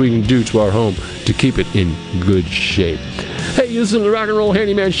important things we can do to our home to keep it in good shape. Hey, you listen to the Rock and Roll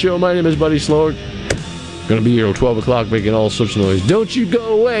Handyman Show. My name is Buddy Slowick. Going to be here till 12 o'clock making all sorts of noise. Don't you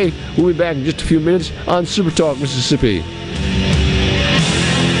go away. We'll be back in just a few minutes on Super Talk Mississippi.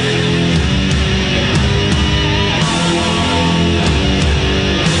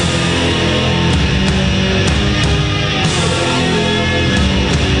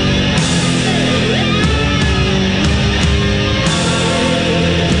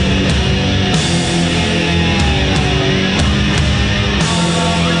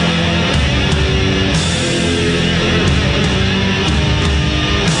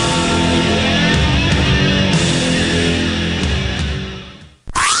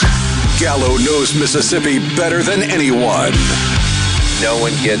 Gallo knows Mississippi better than anyone. No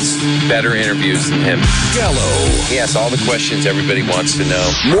one gets better interviews than him. Gallo. He asks all the questions everybody wants to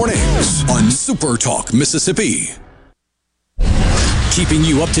know. Mornings on Super Talk Mississippi. Keeping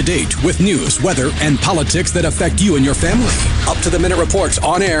you up to date with news, weather, and politics that affect you and your family. Up-to-the-minute reports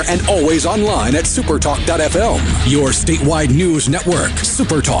on air and always online at supertalk.fm. Your statewide news network.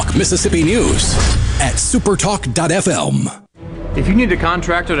 Supertalk Mississippi News at supertalk.fm. If you need a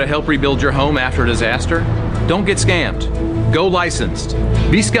contractor to help rebuild your home after a disaster, don't get scammed. Go licensed.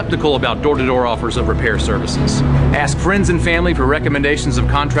 Be skeptical about door-to-door offers of repair services. Ask friends and family for recommendations of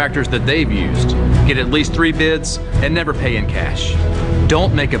contractors that they've used. Get at least 3 bids and never pay in cash.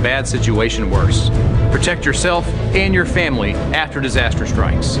 Don't make a bad situation worse. Protect yourself and your family after disaster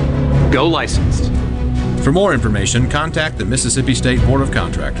strikes. Go licensed. For more information, contact the Mississippi State Board of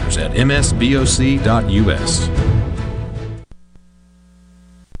Contractors at msboc.us.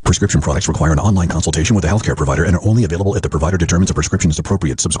 Prescription products require an online consultation with a healthcare provider and are only available if the provider determines a prescription is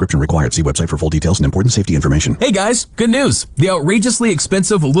appropriate. Subscription required. See website for full details and important safety information. Hey guys, good news. The outrageously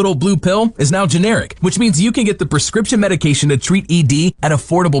expensive Little Blue Pill is now generic, which means you can get the prescription medication to treat ED at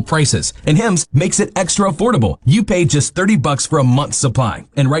affordable prices. And Hims makes it extra affordable. You pay just $30 for a month's supply.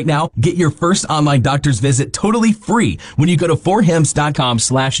 And right now, get your first online doctor's visit totally free when you go to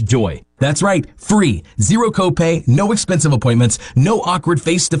 4hims.com/joy. That's right, free. 0 copay, no expensive appointments, no awkward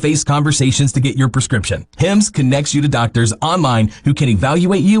face-to-face conversations to get your prescription. Hims connects you to doctors online who can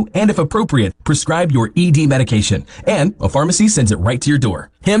evaluate you and, if appropriate, prescribe your ED medication. And a pharmacy sends it right to your door.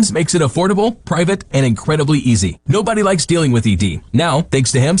 Hims makes it affordable, private, and incredibly easy. Nobody likes dealing with ED. Now,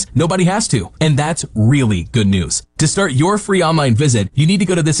 thanks to Hims, nobody has to. And that's really good news. To start your free online visit, you need to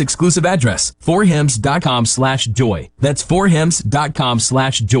go to this exclusive address, 4hims.com/joy. That's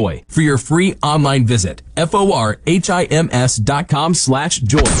 4hims.com/joy for your free online visit.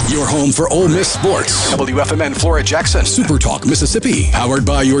 FORHIMS.com/joy. Your home for Ole Miss sports. WFMN Flora Jackson. Super Talk Mississippi. Powered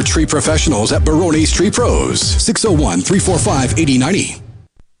by your tree professionals at Barone's Tree Pros. 601-345-8090.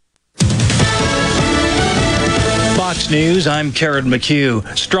 Bach Fox News, I'm Karen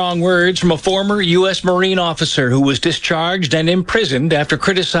McHugh. Strong words from a former U.S. Marine officer who was discharged and imprisoned after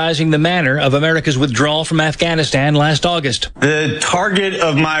criticizing the manner of America's withdrawal from Afghanistan last August. The target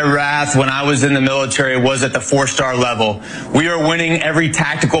of my wrath when I was in the military was at the 4-star level. We are winning every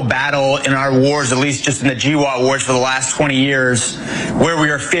tactical battle in our wars, at least just in the GWOT wars for the last 20 years. Where we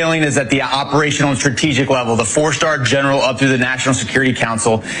are failing is at the operational and strategic level, the 4-star general up through the National Security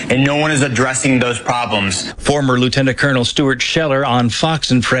Council, and no one is addressing those problems. Former Lieutenant Colonel Stuart Scheller on Fox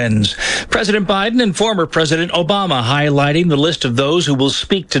and Friends. President Biden and former President Obama highlighting the list of those who will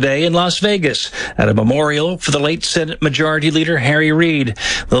speak today in Las Vegas at a memorial for the late Senate Majority Leader Harry Reid.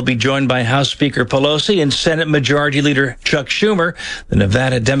 They'll be joined by House Speaker Pelosi and Senate Majority Leader Chuck Schumer. The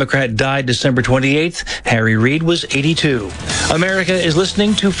Nevada Democrat died December 28th. Harry Reid was 82. America is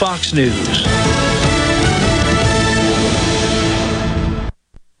listening to Fox News.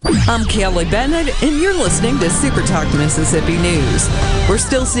 I'm Kelly Bennett, and you're listening to Super Talk Mississippi News. We're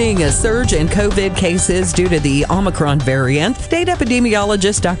still seeing a surge in COVID cases due to the Omicron variant. State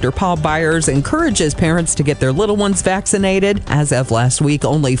epidemiologist Dr. Paul Byers encourages parents to get their little ones vaccinated. As of last week,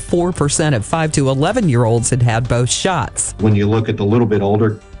 only 4% of 5 to 11-year-olds had had both shots. When you look at the little bit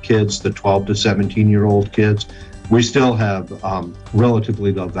older kids, the 12 to 17-year-old kids, we still have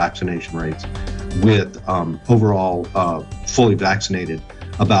relatively low vaccination rates with overall fully vaccinated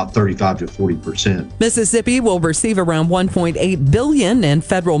about 35 to 40%. Mississippi will receive around $1.8 billion in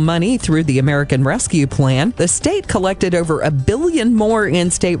federal money through the American Rescue Plan. The state collected over $1 billion more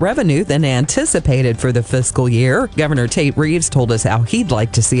in state revenue than anticipated for the fiscal year. Governor Tate Reeves told us how he'd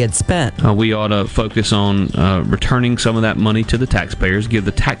like to see it spent. We ought to focus on returning some of that money to the taxpayers, give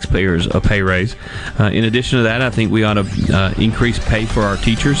the taxpayers a pay raise. In addition to that, I think we ought to increase pay for our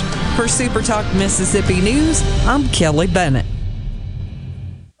teachers. For Super Talk Mississippi News, I'm Kelly Bennett.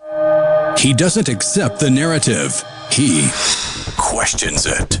 He doesn't accept the narrative. He questions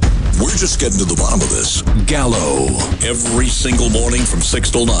it. We're just getting to the bottom of this. Gallo. Every single morning from 6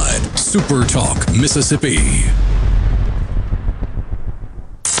 till 9. Super Talk, Mississippi.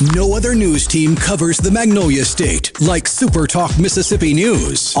 No other news team covers the Magnolia State like Super Talk Mississippi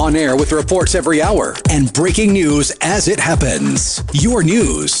News. On air with reports every hour and breaking news as it happens. Your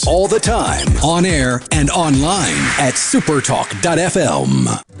news all the time. On air and online at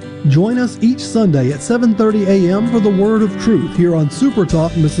supertalk.fm. Join us each Sunday at 7:30 a.m. for the Word of Truth here on Super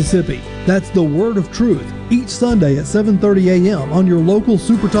Talk Mississippi. That's the Word of Truth each Sunday at 7:30 a.m. on your local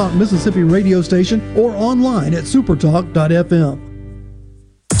Super Talk Mississippi radio station or online at supertalk.fm.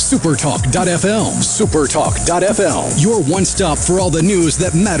 Supertalk.fm. Supertalk.fm. Your one stop for all the news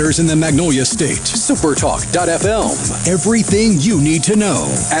that matters in the Magnolia State. Supertalk.fm. Everything you need to know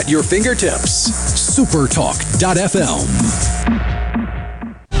at your fingertips. Supertalk.fm.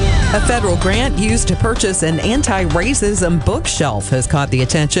 A federal grant used to purchase an anti-racism bookshelf has caught the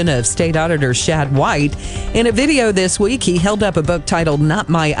attention of State Auditor Shad White. In a video this week, he held up a book titled Not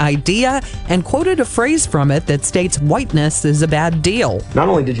My Idea and quoted a phrase from it that states whiteness is a bad deal. Not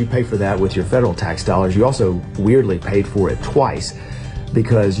only did you pay for that with your federal tax dollars, you also weirdly paid for it twice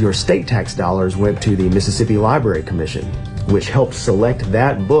because your state tax dollars went to the Mississippi Library Commission, which helped select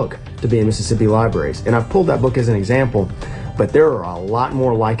that book to be in Mississippi libraries. And I've pulled that book as an example, but there are a lot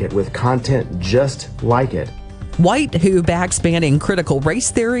more like it with content just like it. White, who backs banning critical race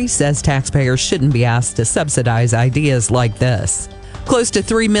theory, says taxpayers shouldn't be asked to subsidize ideas like this. Close to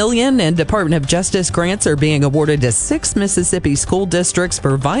 $3 million in Department of Justice grants are being awarded to 6 Mississippi school districts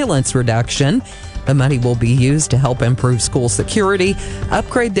for violence reduction. The money will be used to help improve school security,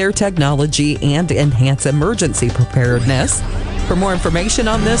 upgrade their technology, and enhance emergency preparedness. For more information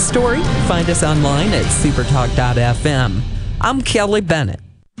on this story, find us online at supertalk.fm. I'm Kelly Bennett.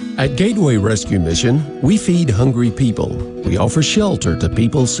 At Gateway Rescue Mission, we feed hungry people. We offer shelter to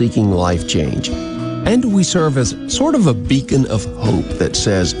people seeking life change. And we serve as sort of a beacon of hope that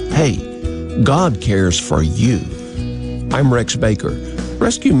says, hey, God cares for you. I'm Rex Baker.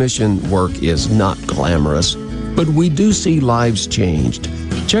 Rescue Mission work is not glamorous, but we do see lives changed.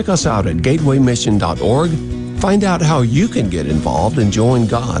 Check us out at gatewaymission.org. Find out how you can get involved and join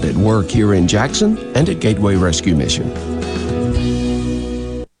God at work here in Jackson and at Gateway Rescue Mission.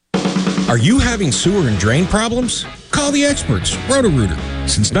 Are you having sewer and drain problems? Call the experts, Roto-Rooter.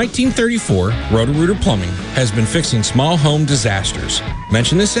 Since 1934, Roto-Rooter Plumbing has been fixing small home disasters.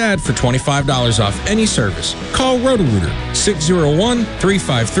 Mention this ad for $25 off any service. Call Roto-Rooter,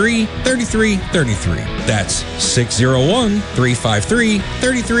 601-353-3333. That's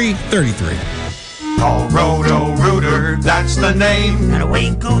 601-353-3333. Call Roto-Rooter, that's the name. And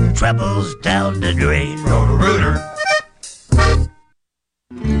away go troubles down the drain. Roto-Rooter.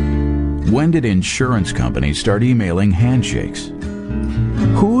 When did insurance companies start emailing handshakes?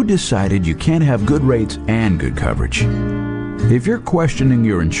 Who decided you can't have good rates and good coverage? If you're questioning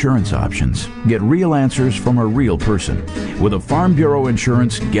your insurance options, get real answers from a real person. With a Farm Bureau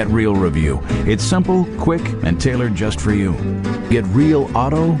Insurance Get Real review. It's simple, quick, and tailored just for you. Get real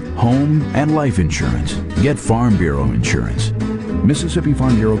auto, home, and life insurance. Get Farm Bureau Insurance. Mississippi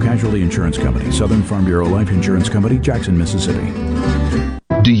Farm Bureau Casualty Insurance Company, Southern Farm Bureau Life Insurance Company, Jackson, Mississippi.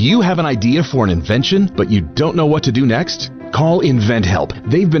 Do you have an idea for an invention, but you don't know what to do next? Call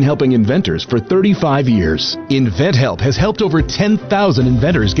InventHelp. They've been helping inventors for 35 years. InventHelp has helped over 10,000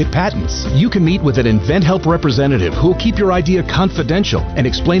 inventors get patents. You can meet with an InventHelp representative who will keep your idea confidential and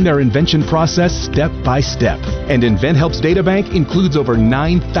explain their invention process step by step. And InventHelp's databank includes over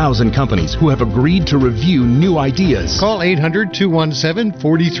 9,000 companies who have agreed to review new ideas. Call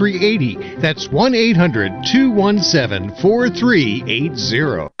 800-217-4380. That's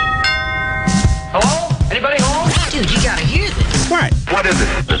 1-800-217-4380. Hello? Anybody home? Dude, you gotta hear this. What? What is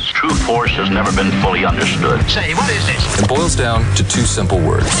it? This true force has never been fully understood. Say, what is this? It boils down to two simple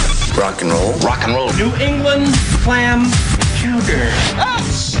words. Rock and roll. Rock and roll. New England clam chowder.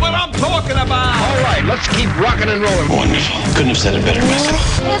 That's what I'm talking about. All right, let's keep rocking and rolling. Wonderful. Couldn't have said it better myself.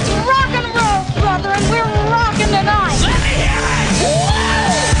 It's rock and roll, brother, and we're rocking tonight. Let me hear it.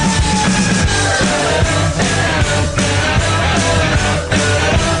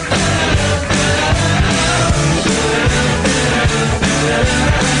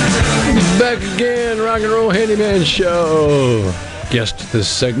 Back again, Rock and Roll Handyman Show. Guest this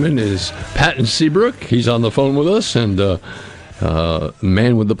segment is Patton Seabrook. He's on the phone with us, and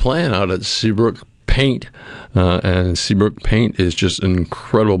man with the plan out at Seabrook Paint. And Seabrook Paint is just an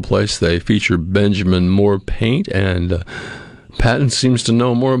incredible place. They feature Benjamin Moore paint, and Patton seems to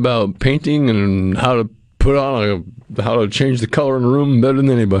know more about painting and how to put on how to change the color in a room better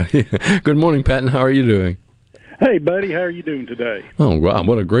than anybody. Good morning, Patton. How are you doing? Hey, buddy, how are you doing today? Oh, wow,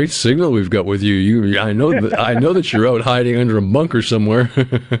 what a great signal we've got with you. I know that you're out hiding under a bunker somewhere.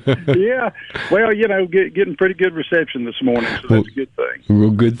 Yeah, well, getting pretty good reception this morning, so that's a good thing. Well,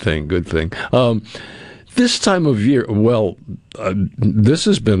 good thing. This time of year, this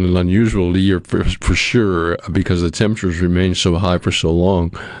has been an unusual year for sure, because the temperatures remain so high for so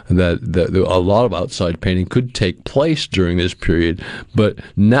long that a lot of outside painting could take place during this period. But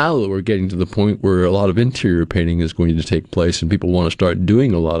now that we're getting to the point where a lot of interior painting is going to take place and people want to start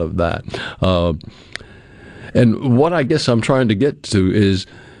doing a lot of that. And what I guess I'm trying to get to is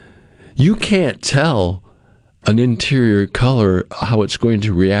you can't tell an interior color, how it's going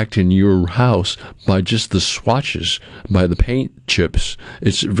to react in your house by just the swatches, by the paint chips.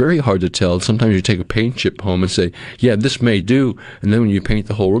 It's very hard to tell. Sometimes you take a paint chip home and say, yeah, this may do. And then when you paint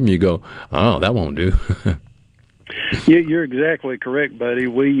the whole room, you go, oh, that won't do. Yeah, you're exactly correct, buddy.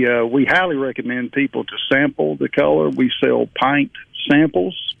 We highly recommend people to sample the color. We sell paint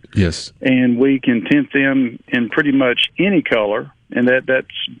samples. Yes. And we can tint them in pretty much any color. And that's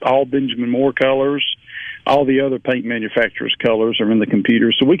all Benjamin Moore colors. All the other paint manufacturers' colors are in the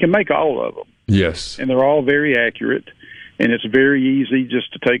computer, so we can make all of them. Yes. And they're all very accurate, and it's very easy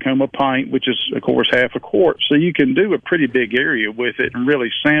just to take home a pint, which is, of course, half a quart. So you can do a pretty big area with it and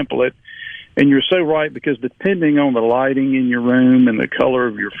really sample it. And you're so right, because depending on the lighting in your room and the color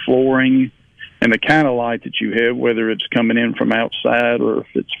of your flooring and the kind of light that you have, whether it's coming in from outside or if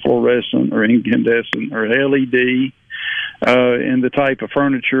it's fluorescent or incandescent or LED, and the type of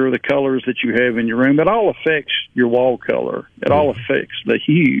furniture, the colors that you have in your room, it all affects your wall color. It all affects the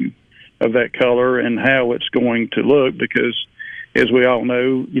hue of that color and how it's going to look, because, as we all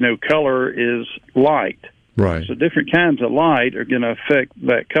know, color is light. Right. So different kinds of light are going to affect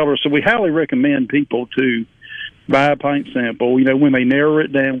that color. So we highly recommend people to buy a paint sample. When they narrow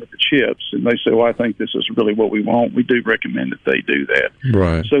it down with the chips and they say, well, I think this is really what we want, we do recommend that they do that.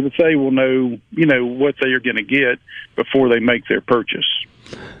 Right. So that they will know, what they are going to get before they make their purchase.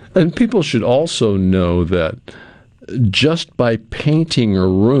 And people should also know that just by painting a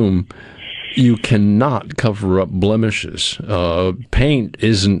room, you cannot cover up blemishes. Paint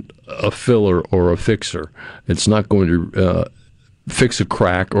isn't a filler or a fixer. It's not going to fix a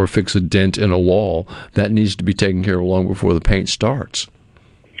crack or fix a dent in a wall. That needs to be taken care of long before the paint starts.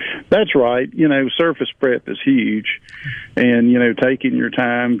 That's right. Surface prep is huge, and taking your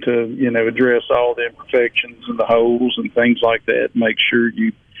time to address all the imperfections and the holes and things like that. Make sure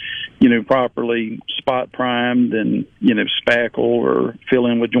you properly spot primed and spackle or fill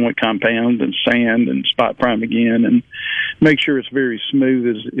in with joint compound and sand and spot prime again, and make sure it's very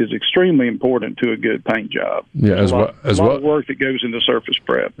smooth is extremely important to a good paint job. Yeah, a lot of work that goes into surface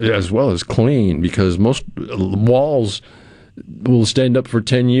prep. Yeah, as well as clean, because most walls will stand up for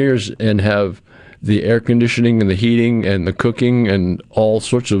 10 years and have the air conditioning and the heating and the cooking and all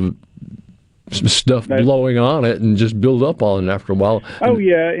sorts of stuff blowing on it and just build up on it after a while. Oh,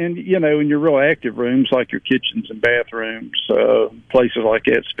 yeah, and, in your real active rooms, like your kitchens and bathrooms, places like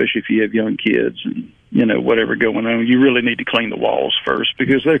that, especially if you have young kids and, whatever going on, you really need to clean the walls first,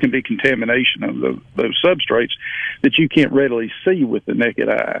 because there can be contamination of those substrates that you can't readily see with the naked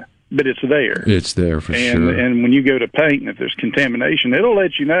eye. But it's there. It's there for sure. And when you go to paint, and if there's contamination, it'll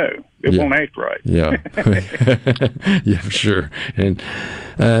let you know. It won't act right. Yeah. Yeah, for sure. And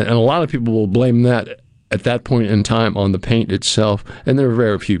a lot of people will blame that at that point in time on the paint itself. And there are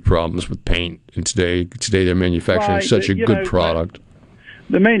very few problems with paint. And today they're manufacturing such a good product.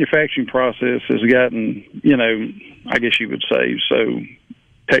 The manufacturing process has gotten, I guess you would say, so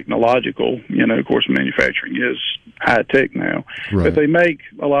technological. Of course, manufacturing is high tech now, right. But they make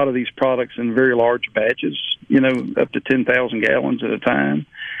a lot of these products in very large batches, up to 10,000 gallons at a time.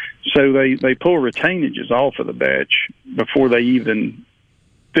 So they pull retainages off of the batch before they even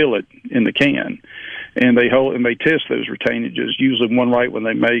fill it in the can, and they test those retainages. Usually one right when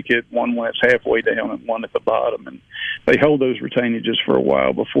they make it, one when it's halfway down, and one at the bottom, and they hold those retainages for a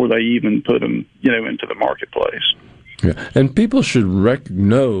while before they even put them, into the marketplace. Yeah. And people should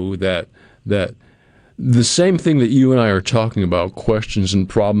know that the same thing that you and I are talking about, questions and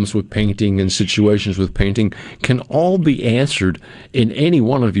problems with painting and situations with painting, can all be answered in any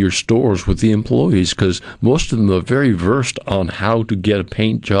one of your stores with the employees, because most of them are very versed on how to get a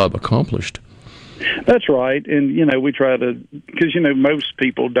paint job accomplished. That's right. And, we try to, because, most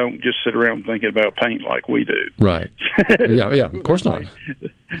people don't just sit around thinking about paint like we do. Right. Yeah, of course not.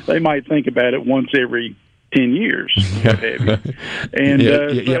 They might think about it once every 10 years, what have you. And so,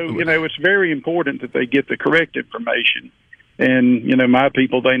 it's very important that they get the correct information. And, my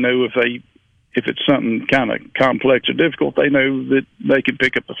people, they know if it's something kind of complex or difficult, they know that they can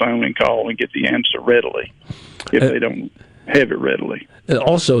pick up the phone and call and get the answer readily if they don't have it readily. And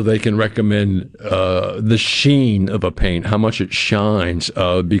also, they can recommend the sheen of a paint, how much it shines,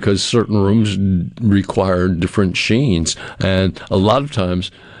 because certain rooms require different sheens. And a lot of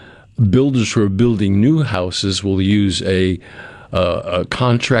times, builders who are building new houses will use a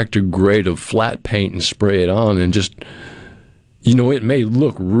contractor grade of flat paint and spray it on, and just, it may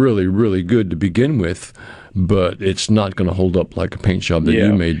look really, really good to begin with, but it's not going to hold up like a paint job that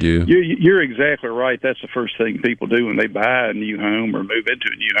you may do. You're exactly right. That's the first thing people do when they buy a new home or move into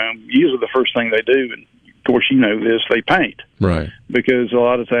a new home. Usually the first thing they do, and of course this, they paint. Right. Because a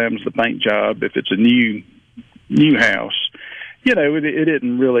lot of times the paint job, if it's a new house, it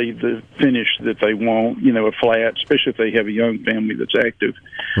isn't really the finish that they want. A flat, especially if they have a young family that's active,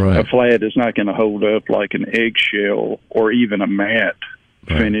 right. A flat is not going to hold up like an eggshell or even a matte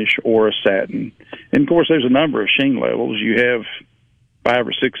finish or a satin. And, of course, there's a number of sheen levels. You have 5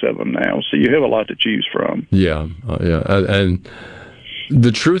 or 6 of them now, so you have a lot to choose from. Yeah. And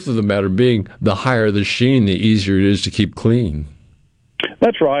the truth of the matter being, the higher the sheen, the easier it is to keep clean.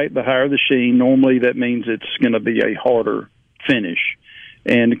 That's right. The higher the sheen, normally that means it's going to be a harder finish.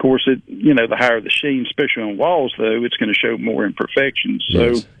 And of course, the higher the sheen, especially on walls, though, it's going to show more imperfections.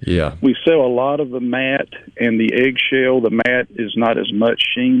 So we sell a lot of the matte and the eggshell. The matte is not as much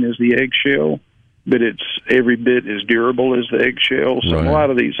sheen as the eggshell, but it's every bit as durable as the eggshell. So a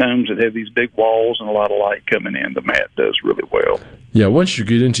lot of these homes that have these big walls and a lot of light coming in, the matte does really well. Yeah, once you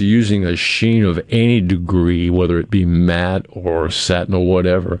get into using a sheen of any degree, whether it be matte or satin or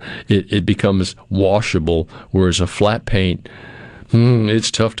whatever, it becomes washable, whereas a flat paint, it's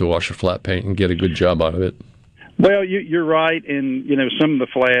tough to wash a flat paint and get a good job out of it. Well, you're right, and some of the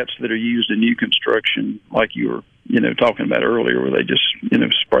flats that are used in new construction, like you were talking about earlier, where they just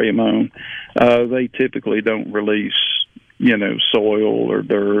spray them on, they typically don't release soil or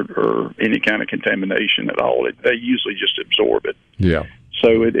dirt or any kind of contamination at all. They usually just absorb it. Yeah.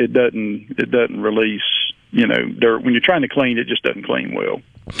 So it doesn't release dirt. When you're trying to clean, it just doesn't clean well.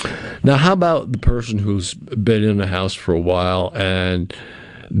 Now, how about the person who's been in a house for a while and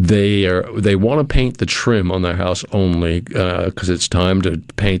they want to paint the trim on their house only because it's time to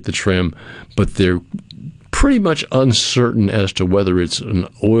paint the trim, but they're pretty much uncertain as to whether it's an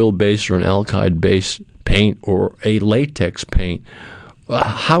oil-based or an alkyd-based paint or a latex paint.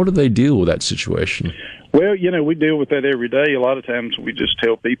 How do they deal with that situation? Well, we deal with that every day. A lot of times we just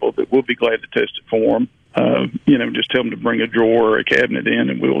tell people that we'll be glad to test it for them. Just tell them to bring a drawer or a cabinet in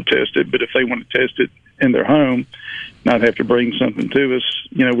and we'll test it. But if they want to test it in their home, not have to bring something to us,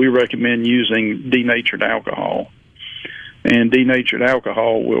 we recommend using denatured alcohol. And denatured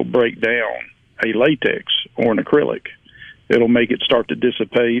alcohol will break down a latex or an acrylic. It'll make it start to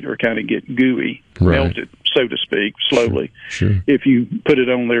dissipate or kind of get gooey, melt it. so to speak, slowly. Sure. If you put it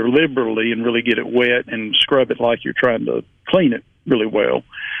on there liberally and really get it wet and scrub it like you're trying to clean it really well,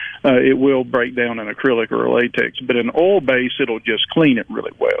 it will break down in acrylic or a latex. But an oil base, it'll just clean it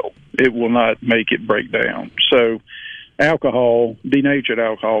really well. It will not make it break down. So alcohol, denatured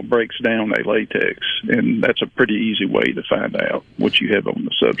alcohol, breaks down a latex, and that's a pretty easy way to find out what you have on the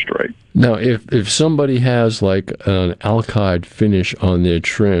substrate. Now, if somebody has like an alkyd finish on their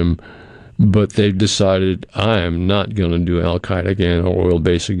trim, but they've decided, I am not going to do alkyd again or oil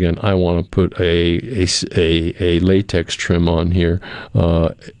base again, I want to put a latex trim on here,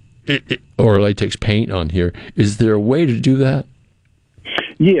 or latex paint on here, is there a way to do that?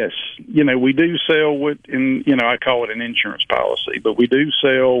 Yes. We do sell I call it an insurance policy, but we do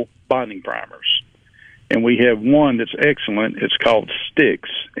sell bonding primers. And we have one that's excellent. It's called Stix,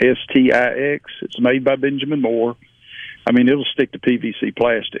 S-T-I-X. It's made by Benjamin Moore. I mean, it'll stick to PVC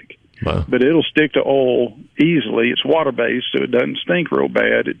plastic. Wow. But it'll stick to oil easily. It's water-based, so it doesn't stink real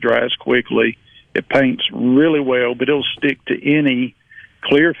bad. It dries quickly. It paints really well, but it'll stick to any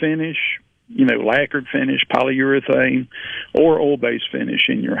clear finish, lacquered finish, polyurethane, or oil-based finish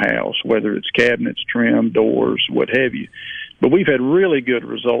in your house, whether it's cabinets, trim, doors, what have you. But we've had really good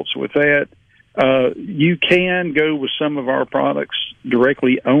results with that. You can go with some of our products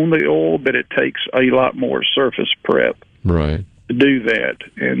directly on the oil, but it takes a lot more surface prep. Right. To do that,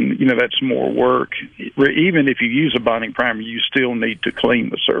 and that's more work. Even if you use a bonding primer, you still need to clean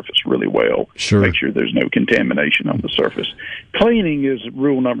the surface really well. Sure. Make sure there's no contamination on the surface. Cleaning is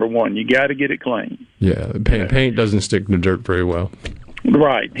rule number one. You got to get it clean. Yeah, paint doesn't stick to dirt very well.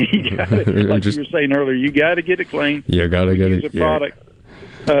 Right. You gotta, like you were saying earlier, you got to get it clean. You got to get it. Use a product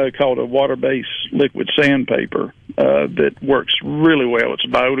called a water-based liquid sandpaper that works really well. It's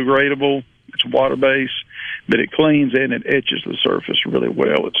biodegradable. It's water-based. But it cleans and it etches the surface really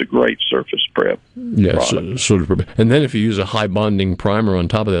well. It's a great surface prep. Yeah, sort of. And then if you use a high bonding primer on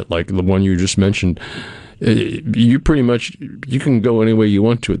top of that, like the one you just mentioned, you pretty much you can go any way you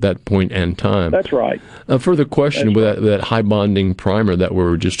want to at that point and time. That's right. A further question with that high bonding primer that we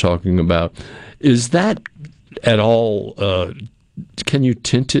were just talking about, is that at all? Can you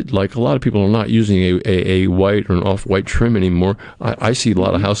tint it? Like a lot of people are not using a white or an off-white trim anymore. I see a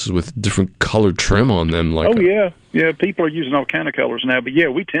lot of houses with different colored trim on them. Yeah. People are using all kind of colors now, but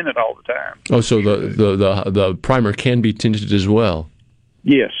we tint it all the time. Oh, so the primer can be tinted as well.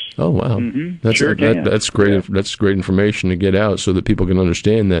 Yes. Oh wow, mm-hmm. That's great. Yeah. That's great information to get out so that people can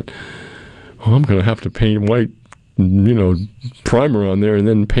understand that. Oh, I'm going to have to paint white, primer on there and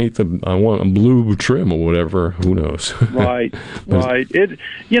then paint I want a blue trim or whatever. Who knows? Right. It,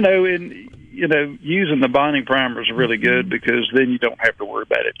 using the bonding primer is really good because then you don't have to worry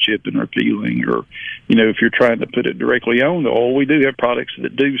about it chipping or peeling or, if you're trying to put it directly on the oil. We do have products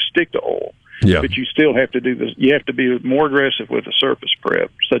that do stick to oil. Yeah. But you still have to do this. You have to be more aggressive with the surface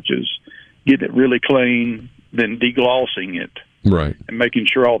prep, such as getting it really clean, then deglossing it. Right. And making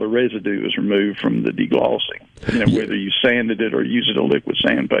sure all the residue is removed from the deglossing, whether you sanded it or used a liquid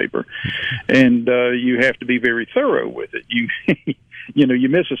sandpaper. And you have to be very thorough with it. You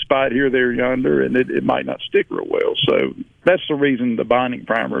miss a spot here, there, yonder, and it might not stick real well. So that's the reason the bonding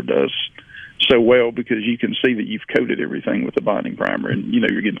primer does so well, because you can see that you've coated everything with the bonding primer, and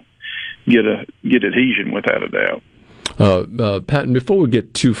you're going to get adhesion without a doubt. Patton, before we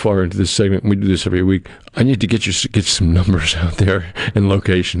get too far into this segment, we do this every week, I need to get some numbers out there and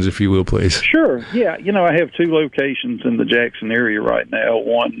locations, if you will, please. Sure. Yeah. I have 2 locations in the Jackson area right now.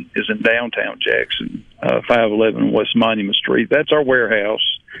 One is in downtown Jackson, 511 West Monument Street. That's our warehouse.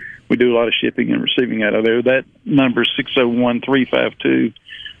 We do a lot of shipping and receiving out of there. That number is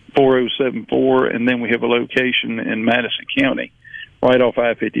 601-352-4074. And then we have a location in Madison County, right off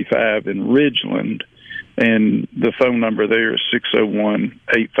I-55 in Ridgeland. And the phone number there is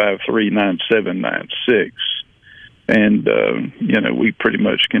 601-853-9796. And, we pretty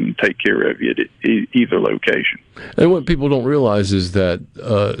much can take care of you at either location. And what people don't realize is that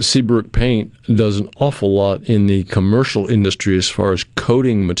Seabrook Paint does an awful lot in the commercial industry as far as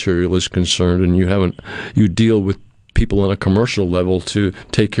coating material is concerned, and you deal with people on a commercial level to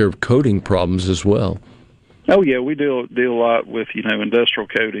take care of coating problems as well. Oh, yeah, we deal a lot with, industrial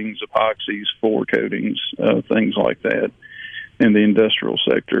coatings, epoxies, floor coatings, things like that in the industrial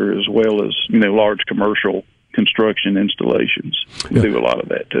sector, as well as, large commercial construction installations. We do a lot of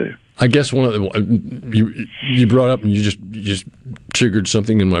that, too. I guess one of the you brought up, and you just triggered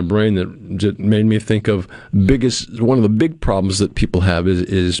something in my brain that made me think of one of the big problems that people have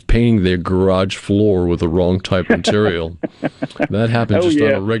is painting their garage floor with the wrong type material. That happens on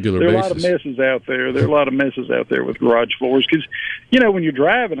a regular basis. There are a lot of messes out there. There are a lot of messes out there with garage floors because, when you're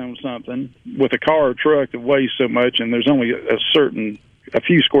driving on something with a car or truck that weighs so much, and there's only a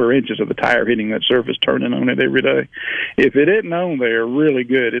few square inches of the tire hitting that surface, turning on it every day. If it isn't on there really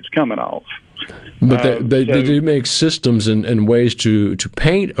good, it's coming off. But they do make systems and ways to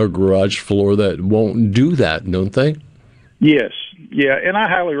paint a garage floor that won't do that, don't they? Yes. Yeah, and I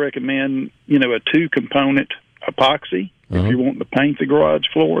highly recommend, a 2-component epoxy. If you want to paint the garage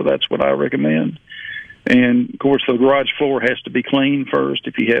floor, that's what I recommend. And, of course, the garage floor has to be clean first.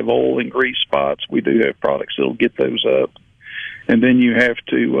 If you have oil and grease spots, we do have products that will get those up. And then you have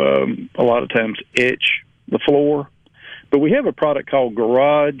to, a lot of times, etch the floor. But we have a product called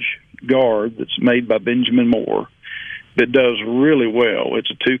Garage Guard that's made by Benjamin Moore that does really well.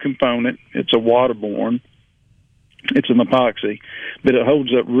 It's a 2-component. It's a waterborne. It's an epoxy. But it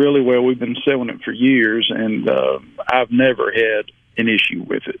holds up really well. We've been selling it for years, and I've never had an issue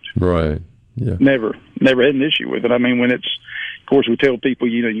with it. Right. Yeah. Never had an issue with it. I mean, of course, we tell people,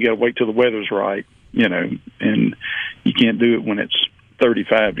 you got to wait till the weather's right. And you can't do it when it's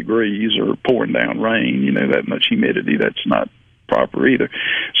 35 degrees or pouring down rain, that much humidity. That's not proper either.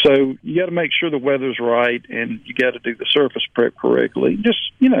 So you got to make sure the weather's right, and you got to do the surface prep correctly. Just,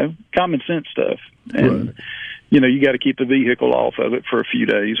 common sense stuff. And, right. You got to keep the vehicle off of it for a few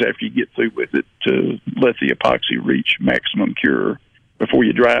days after you get through with it to let the epoxy reach maximum cure before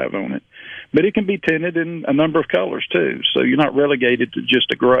you drive on it. But it can be tinted in a number of colors, too, so you're not relegated to just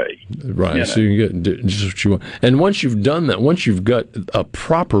a gray. Right, so you can get just what you want. And once you've done that, once you've got a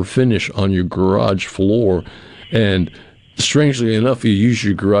proper finish on your garage floor, and strangely enough, you use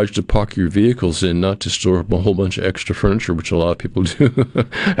your garage to park your vehicles in, not to store up a whole bunch of extra furniture, which a lot of people do.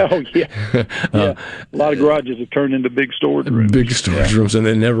 Oh, yeah. A lot of garages have turned into big storage rooms. Big storage rooms, and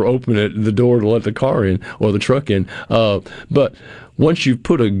they never open the door to let the car in or the truck in. But once you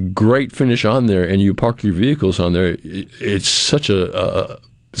put a great finish on there and you park your vehicles on there, it's such a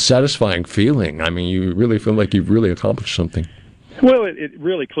satisfying feeling. I mean, you really feel like you've really accomplished something. Well, it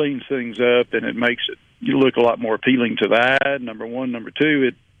really cleans things up, and it makes it you look a lot more appealing to the eye, number one. Number two,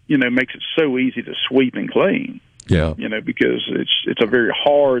 it makes it so easy to sweep and clean. Yeah. Because it's a very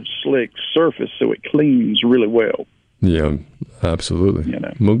hard, slick surface, so it cleans really well. Yeah, absolutely.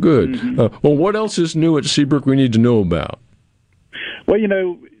 Well, good. Mm-hmm. Well, what else is new at Seabrook we need to know about? Well,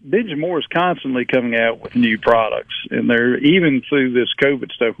 Benjamin Moore is constantly coming out with new products, and they're even through this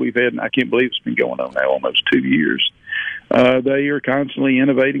COVID stuff we've had, and I can't believe it's been going on now almost 2 years. They are constantly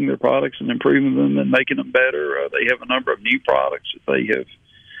innovating their products and improving them and making them better. They have a number of new products that they have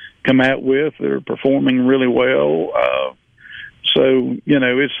come out with that are performing really well. So,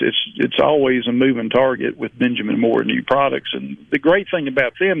 it's always a moving target with Benjamin Moore new products. And the great thing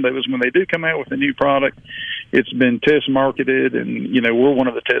about them, though, is when they do come out with a new product, it's been test marketed, and, we're one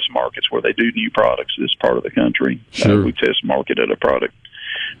of the test markets where they do new products in this part of the country. Sure. We test marketed a product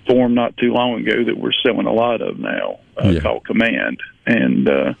form not too long ago that we're selling a lot of now called Command. And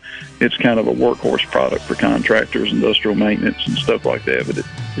it's kind of a workhorse product for contractors, industrial maintenance, and stuff like that. But it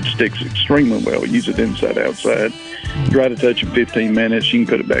sticks extremely well. Use it inside, outside. Dry to touch in 15 minutes. You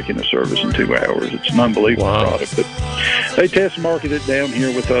can put it back into service in 2 hours. It's an unbelievable product. But they test market it down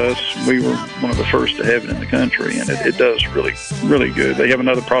here with us. We were one of the first to have it in the country, and it does really, really good. They have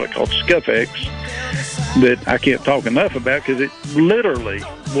another product called ScuffX that I can't talk enough about because it literally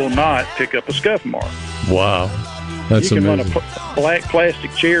will not pick up a scuff mark. Wow. That's you can amazing. run a black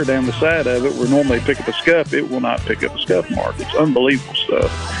plastic chair down the side of it where normally pick up a scuff. It will not pick up a scuff mark. It's unbelievable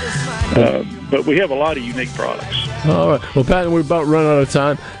stuff. But we have a lot of unique products. All right. Well, Patton, we're about run out of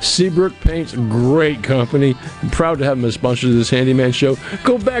time. Seabrook Paint's a great company. I'm proud to have them as sponsor of this Handyman Show.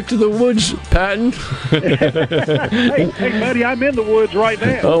 Go back to the woods, Patton. hey, buddy, I'm in the woods right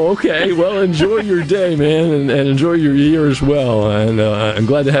now. Oh, okay. Well, enjoy your day, man, and enjoy your year as well. And I'm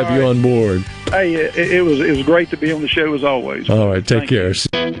glad to have you on board. Hey, it was great to be on the show as always. All right. Take care.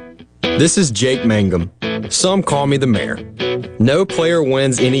 This is Jake Mangum. Some call me the mayor. No player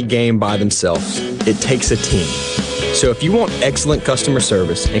wins any game by themselves. It takes a team. So if you want excellent customer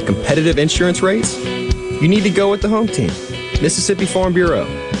service and competitive insurance rates, you need to go with the home team, Mississippi Farm Bureau,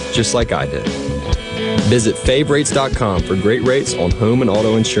 just like I did. Visit favrates.com for great rates on home and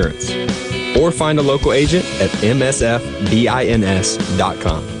auto insurance, or find a local agent at msfbins.com.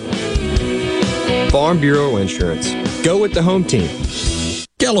 Farm Bureau Insurance. Go with the home team.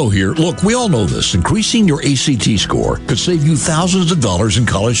 Jello here. Look, we all know this. Increasing your ACT score could save you thousands of dollars in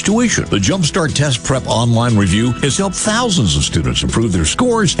college tuition. The Jumpstart Test Prep online review has helped thousands of students improve their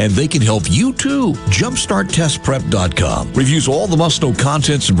scores, and they can help you too. JumpstartTestPrep.com reviews all the must-know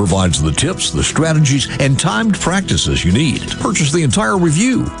contents and provides the tips, the strategies, and timed practices you need. Purchase the entire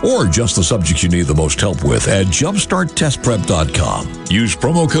review or just the subjects you need the most help with at JumpstartTestPrep.com. Use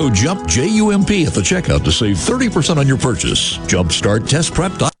promo code JUMP, J-U-M-P, at the checkout to save 30% on your purchase.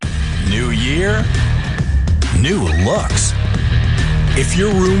 JumpstartTestPrep.com. New year, new looks. If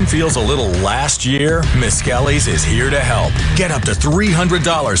your room feels a little last year, Miskelly's is here to help. Get up to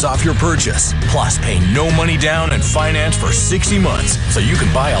 $300 off your purchase. Plus, pay no money down and finance for 60 months, so you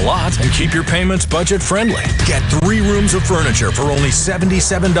can buy a lot and keep your payments budget-friendly. Get 3 rooms of furniture for only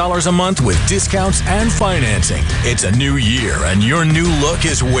 $77 a month with discounts and financing. It's a new year, and your new look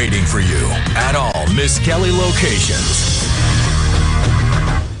is waiting for you at all Miskelly locations.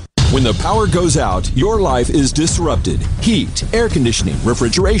 When the power goes out, your life is disrupted. Heat, air conditioning,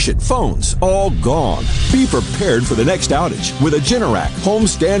 refrigeration, phones, all gone. Be prepared for the next outage with a Generac home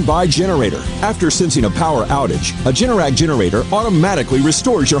standby generator. After sensing a power outage, a Generac generator automatically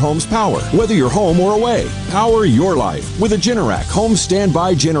restores your home's power, whether you're home or away. Power your life with a Generac home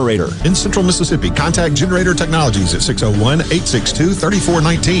standby generator. In Central Mississippi, contact Generator Technologies at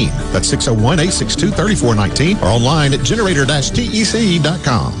 601-862-3419. That's 601-862-3419 or online at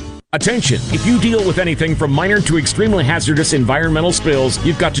generator-tec.com. Attention! If you deal with anything from minor to extremely hazardous environmental spills,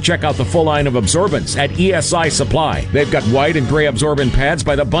 you've got to check out the full line of absorbents at ESI Supply. They've got white and gray absorbent pads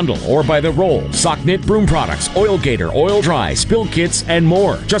by the bundle or by the roll, sock knit broom products, Oil Gator, Oil Dry, spill kits, and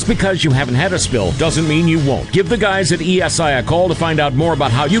more. Just because you haven't had a spill doesn't mean you won't. Give the guys at ESI a call to find out more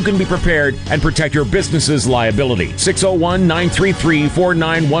about how you can be prepared and protect your business's liability.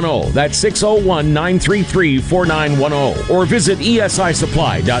 601-933-4910. That's 601-933-4910. Or visit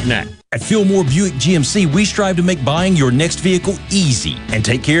esisupply.net. At Fillmore Buick GMC, we strive to make buying your next vehicle easy and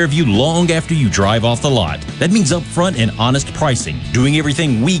take care of you long after you drive off the lot. That means upfront and honest pricing, doing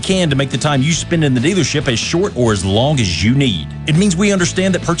everything we can to make the time you spend in the dealership as short or as long as you need. It means we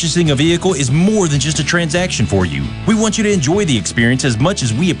understand that purchasing a vehicle is more than just a transaction for you. We want you to enjoy the experience as much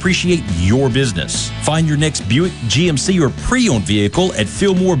as we appreciate your business. Find your next Buick, GMC, or pre-owned vehicle at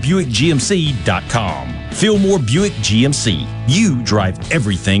FillmoreBuickGMC.com. Fillmore Buick GMC. You drive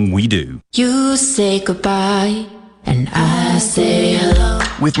everything we do. You say goodbye, and I say hello.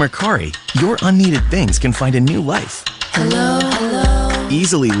 With Mercari, your unneeded things can find a new life. Hello, hello.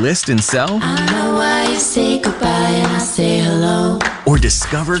 Easily list and sell. I know why you say goodbye, and I say hello. Or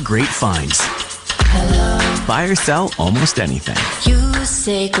discover great finds. Hello. Buy or sell almost anything. You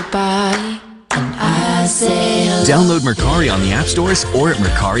say goodbye, and I say hello. Download Mercari on the app stores or at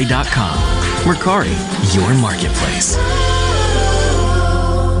Mercari.com. Mercari, your marketplace.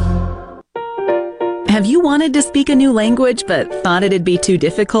 Have you wanted to speak a new language but thought it'd be too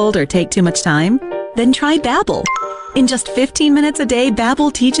difficult or take too much time? Then try Babbel. In just 15 minutes a day,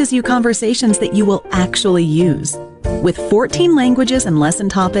 Babbel teaches you conversations that you will actually use. With 14 languages and lesson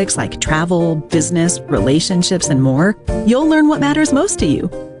topics like travel, business, relationships, and more, you'll learn what matters most to you.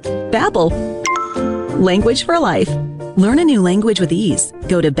 Babbel. Language for life. Learn a new language with ease.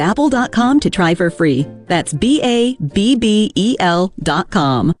 Go to Babbel.com to try for free. That's BABBEL.com.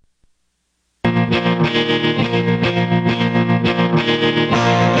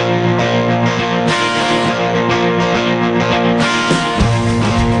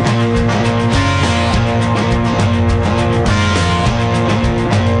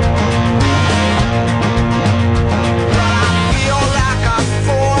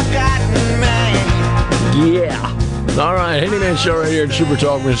 All right, Handyman Show right here at Super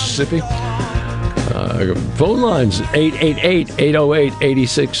Talk, Mississippi. Phone lines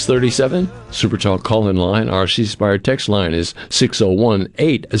 888-808-8637. Super Talk call-in line. Our C-Spire text line is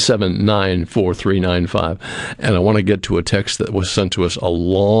 601-879-4395. And I want to get to a text that was sent to us a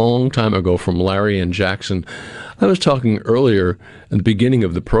long time ago from Larry in Jackson. I was talking earlier at the beginning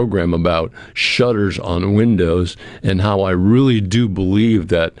of the program about shutters on windows and how I really do believe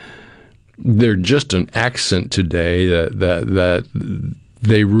that they're just an accent today, that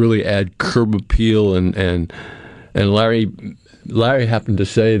they really add curb appeal, and Larry happened to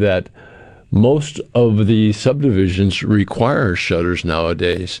say that most of the subdivisions require shutters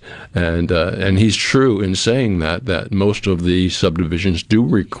nowadays, and he's true in saying that most of the subdivisions do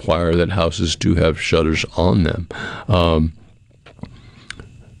require that houses do have shutters on them.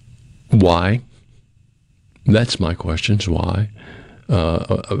 Why? That's my question. Why?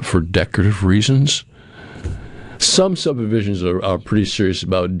 For decorative reasons? Some subdivisions are pretty serious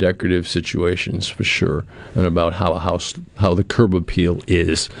about decorative situations for sure, and about how the curb appeal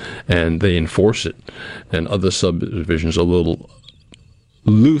is, and they enforce it. And other subdivisions are a little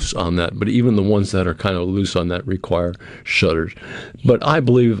loose on that, but even the ones that are kind of loose on that require shutters. But I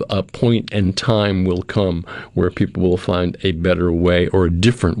believe a point in time will come where people will find a better way or a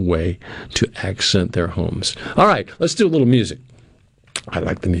different way to accent their homes. All right, let's do a little music. I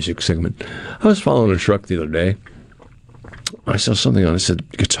like the music segment. I was following a truck the other day. I saw something on it that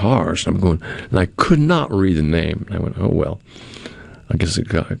said guitars. And I could not read the name. And I went, oh, well, I guess the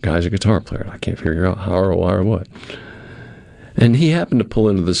guy's a guitar player. I can't figure out how or why or what. And he happened to pull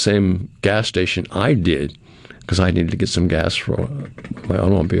into the same gas station I did because I needed to get some gas for my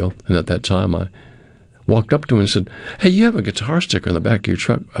automobile. And at that time, I walked up to him and said, hey, you have a guitar sticker on the back of your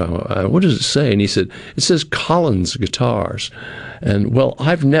truck. What does it say? And he said, it says Collins Guitars. And, well,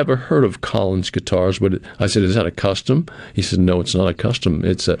 I've never heard of Collins Guitars. But I said, is that a custom? He said, no, it's not a custom.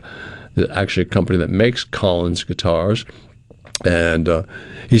 It's actually a company that makes Collins Guitars. And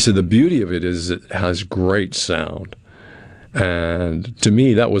he said the beauty of it is it has great sound. And to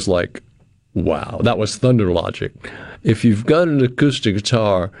me, that was like, wow, that was thunder logic. If you've got an acoustic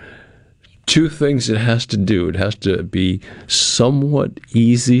guitar, two things it has to do. It has to be somewhat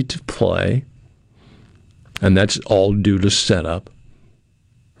easy to play, and that's all due to setup.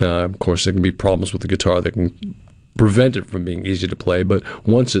 Of course, there can be problems with the guitar that can prevent it from being easy to play, but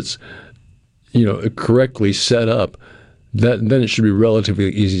once it's correctly set up, then it should be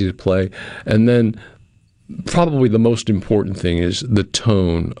relatively easy to play. And then probably the most important thing is the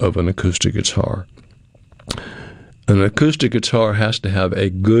tone of an acoustic guitar. An acoustic guitar has to have a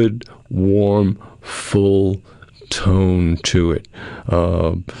good, warm, full tone to it.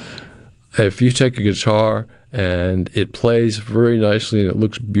 If you take a guitar and it plays very nicely and it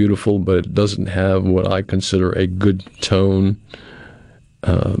looks beautiful, but it doesn't have what I consider a good tone,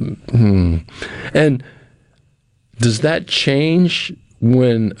 and does that change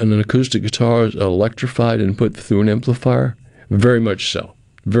when an acoustic guitar is electrified and put through an amplifier? Very much so.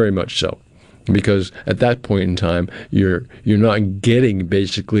 Very much so. Because at that point in time, you're not getting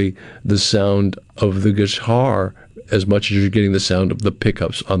basically the sound of the guitar as much as you're getting the sound of the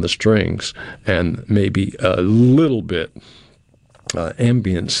pickups on the strings and maybe a little bit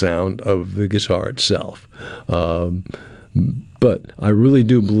ambient sound of the guitar itself. But I really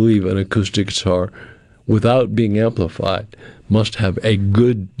do believe an acoustic guitar, without being amplified, must have a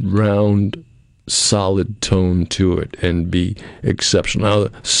good, round, solid tone to it and be exceptional. Now,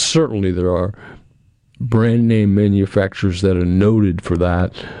 certainly there are brand name manufacturers that are noted for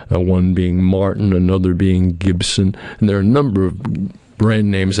that, one being Martin, another being Gibson, and there are a number of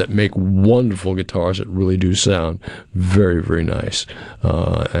brand names that make wonderful guitars that really do sound very, very nice.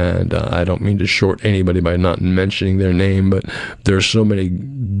 And I don't mean to short anybody by not mentioning their name, but there are so many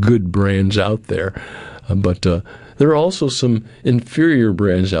good brands out there. But there are also some inferior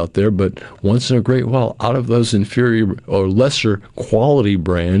brands out there, but once in a great while, out of those inferior or lesser quality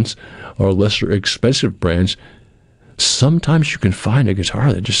brands or lesser expensive brands, sometimes you can find a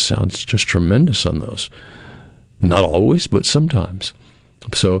guitar that just sounds just tremendous on those. Not always, but sometimes.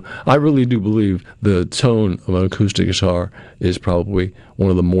 So I really do believe the tone of an acoustic guitar is probably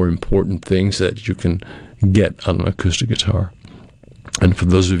one of the more important things that you can get on an acoustic guitar. And for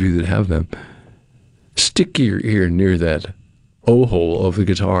those of you that have them, stick your ear near that O-hole of the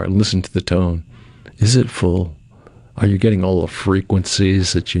guitar and listen to the tone. Is it full? Are you getting all the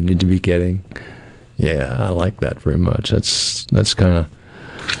frequencies that you need to be getting? Yeah, I like that very much.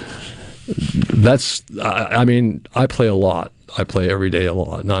 I mean, I play a lot. I play every day a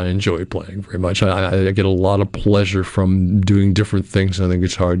lot, and I enjoy playing very much. I get a lot of pleasure from doing different things on the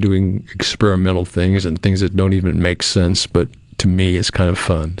guitar, doing experimental things and things that don't even make sense, but to me, it's kind of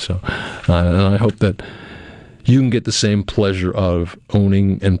fun. So, and I hope that you can get the same pleasure out of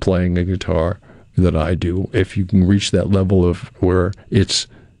owning and playing a guitar that I do, if you can reach that level of where it's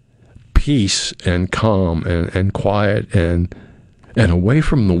peace and calm and quiet and away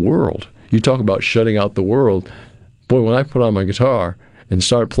from the world. You talk about shutting out the world. Boy, when I put on my guitar and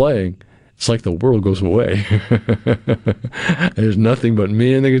start playing, it's like the world goes away. There's nothing but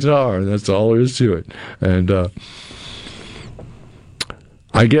me and the guitar. That's all there is to it. And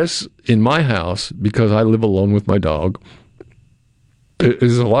I guess in my house, because I live alone with my dog,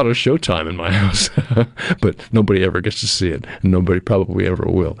 There's a lot of showtime in my house, but nobody ever gets to see it, and nobody probably ever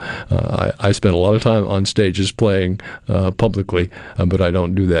will. I spend a lot of time on stages playing publicly, but I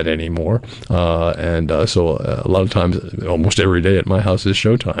don't do that anymore. So a lot of times, almost every day at my house is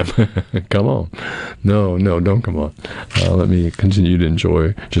showtime. Come on. No, don't come on. Let me continue to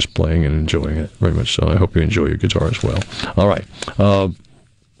enjoy just playing and enjoying it very much so. I hope you enjoy your guitar as well. All right.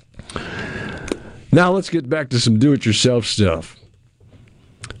 Now let's get back to some do-it-yourself stuff.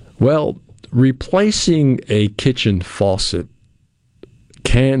 Well, replacing a kitchen faucet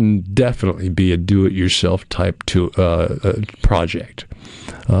can definitely be a do-it-yourself type project.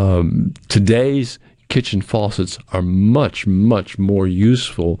 Today's kitchen faucets are much, much more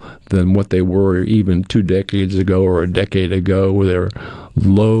useful than what they were even 2 decades ago or a decade ago, where they were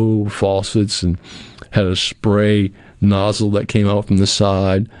low faucets and had a spray nozzle that came out from the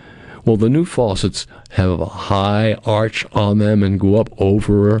side. Well, the new faucets have a high arch on them and go up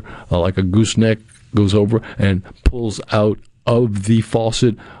over, like a gooseneck goes over and pulls out of the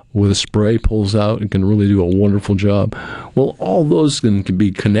faucet with a spray, pulls out and can really do a wonderful job. Well, all those can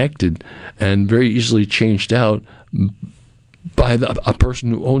be connected and very easily changed out by a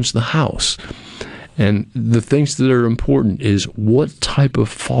person who owns the house. And the things that are important is, what type of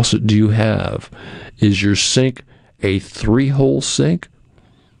faucet do you have? Is your sink a 3-hole sink?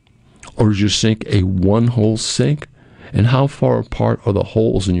 Or is your sink a 1-hole sink? And how far apart are the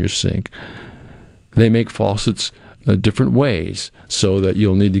holes in your sink? They make faucets different ways, so that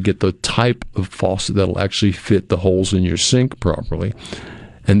you'll need to get the type of faucet that'll actually fit the holes in your sink properly.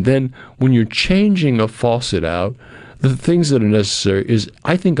 And then when you're changing a faucet out, the things that are necessary is,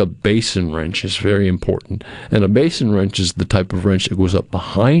 I think, a basin wrench is very important. And a basin wrench is the type of wrench that goes up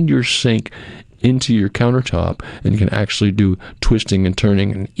behind your sink into your countertop and can actually do twisting and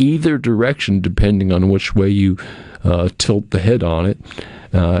turning in either direction depending on which way you tilt the head on it,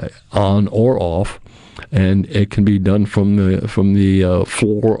 on or off. And it can be done from the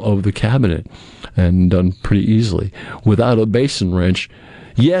floor of the cabinet, and done pretty easily. Without a basin wrench,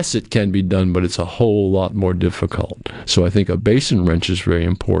 yes, it can be done, but it's a whole lot more difficult. So I think a basin wrench is very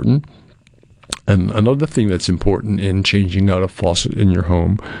important. And another thing that's important in changing out a faucet in your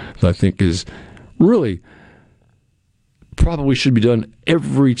home that I think is really probably should be done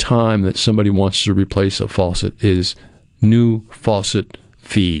every time that somebody wants to replace a faucet is new faucet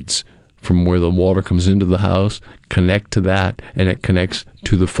feeds. From where the water comes into the house, connect to that, and it connects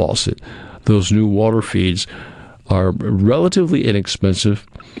to the faucet. Those new water feeds are relatively inexpensive,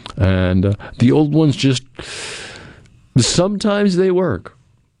 and the old ones just, sometimes they work.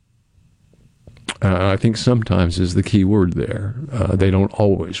 I think sometimes is the key word there. They don't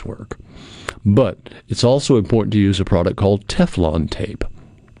always work. But it's also important to use a product called Teflon tape.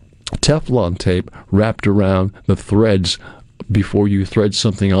 Teflon tape wrapped around the threads before you thread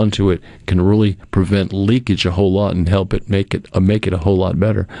something onto it can really prevent leakage a whole lot and help it make it a whole lot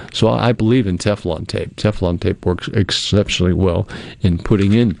better. So I believe in Teflon tape. Teflon tape works exceptionally well in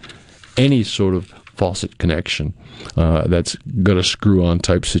putting in any sort of faucet connection that's got a screw-on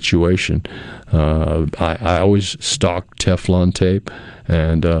type situation. I always stock Teflon tape,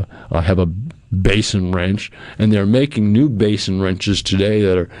 and I have a basin wrench, and they're making new basin wrenches today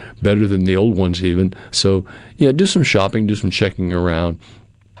that are better than the old ones even. So yeah, do some shopping, do some checking around,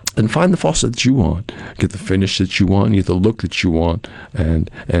 and find the faucet that you want. Get the finish that you want, get the look that you want, and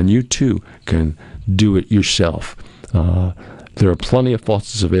you too can do it yourself. There are plenty of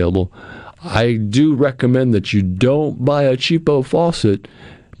faucets available. I do recommend that you don't buy a cheapo faucet,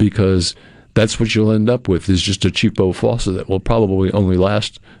 because that's what you'll end up with, is just a cheapo faucet that will probably only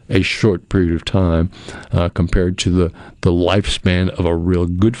last a short period of time compared to the lifespan of a real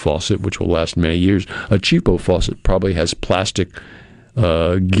good faucet, which will last many years. A cheapo faucet probably has plastic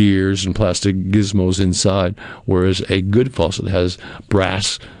gears and plastic gizmos inside, whereas a good faucet has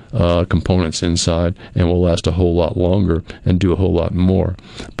brass components inside and will last a whole lot longer and do a whole lot more.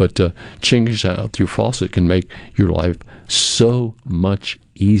 But changing out your faucet can make your life so much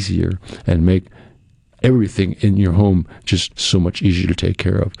easier and make everything in your home just so much easier to take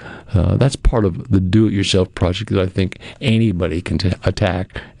care of. That's part of the do-it-yourself project that I think anybody can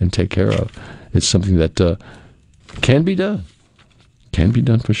attack and take care of. It's something that can be done. Can be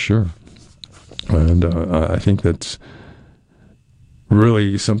done for sure. And I think that's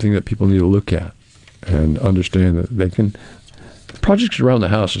really something that people need to look at and understand that they can. Projects around the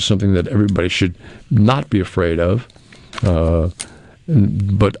house are something that everybody should not be afraid of,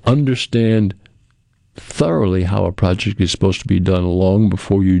 but understand thoroughly how a project is supposed to be done long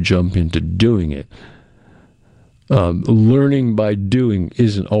before you jump into doing it. learning by doing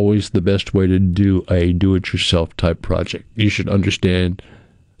isn't always the best way to do a do-it-yourself type project. You should understand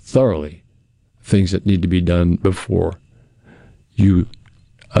thoroughly things that need to be done before you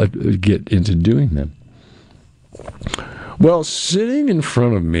get into doing them. Well, sitting in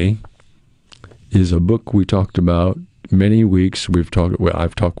front of me is a book we talked about many weeks.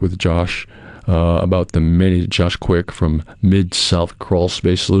 I've talked with Josh about Josh Quick from Mid-South Crawl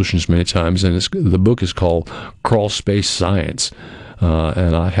Space Solutions many times, and the book is called Crawl Space Science.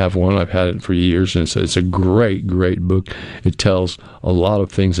 And I have one. I've had it for years, and it's a great, great book. It tells a lot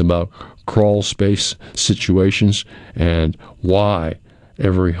of things about crawl space situations and why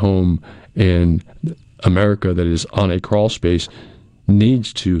every home in America that is on a crawl space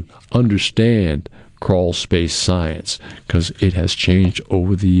needs to understand crawl space science, because it has changed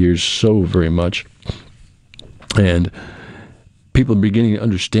over the years so very much. And people are beginning to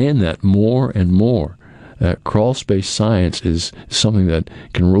understand that more and more. That crawl space science is something that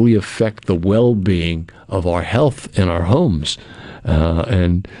can really affect the well-being of our health in our homes.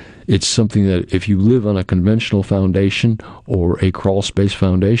 And it's something that if you live on a conventional foundation or a crawl space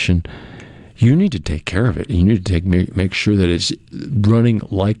foundation, you need to take care of it. You need to make sure that it's running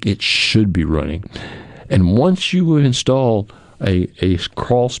like it should be running. And once you install a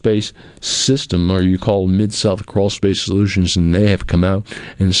crawl space system, or you call Mid-South Crawl Space Solutions, and they have come out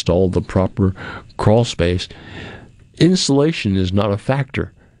and installed the proper crawl space, insulation is not a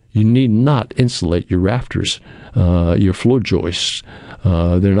factor. You need not insulate your rafters, your floor joists.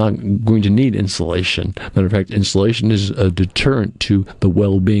 They're not going to need insulation. Matter of fact, insulation is a deterrent to the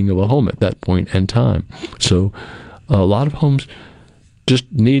well-being of a home at that point in time. So a lot of homes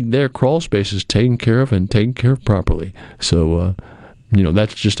just need their crawl spaces taken care of and taken care of properly. So,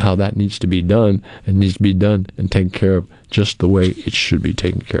 that's just how that needs to be done. It needs to be done and taken care of just the way it should be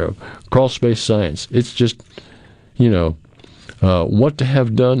taken care of. Crawl space science. It's just, what to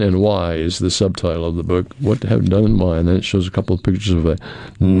have done and why is the subtitle of the book. What to have done and why. And then it shows a couple of pictures of a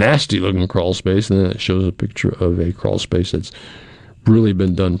nasty-looking crawl space, and then it shows a picture of a crawl space that's really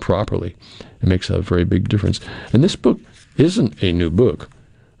been done properly. It makes a very big difference. And this book isn't a new book.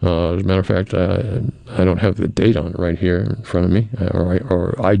 As a matter of fact, I don't have the date on it right here in front of me,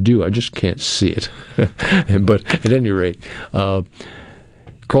 or I do. I just can't see it. But at any rate,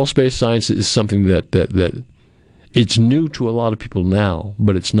 crawl space science is something that it's new to a lot of people now,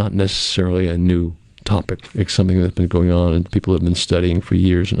 but it's not necessarily a new topic. It's something that's been going on, and people have been studying for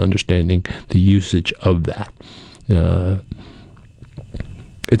years and understanding the usage of that.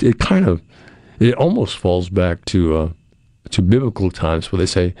 It almost falls back to biblical times, where they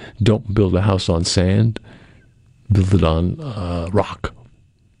say, don't build a house on sand, build it on rock.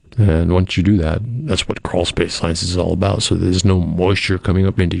 And once you do that, that's what crawl space science is all about. So there's no moisture coming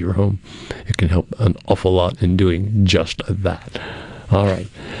up into your home. It can help an awful lot in doing just that. All right.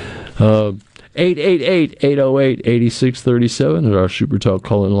 888-808-8637 is our Super Talk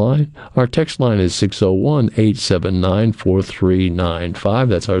call-in line. Our text line is 601-879-4395.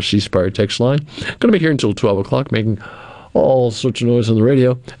 That's our C-Spire text line. Going to be here until 12 o'clock, making all sorts of noise on the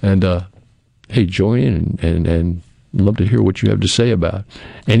radio. And, hey, join in and love to hear what you have to say about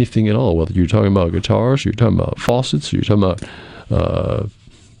anything at all, whether you're talking about guitars, you're talking about faucets, you're talking about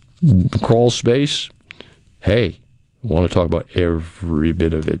crawl space. Hey, I want to talk about every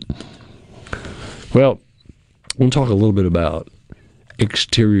bit of it. Well, we'll talk a little bit about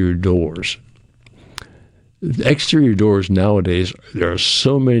exterior doors. Exterior doors nowadays, there are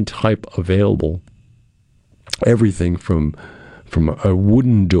so many types available. Everything from a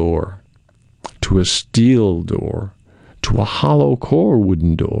wooden door to a steel door to a hollow core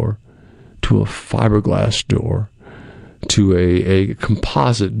wooden door to a fiberglass door to a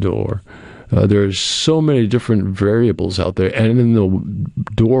composite door. There's so many different variables out there. And in the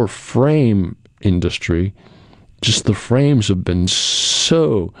door frame industry, just the frames have been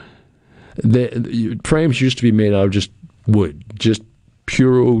so... The frames used to be made out of just wood, just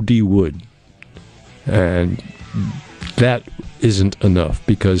pure OD wood. And that isn't enough,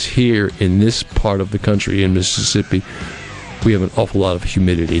 because here in this part of the country, in Mississippi, we have an awful lot of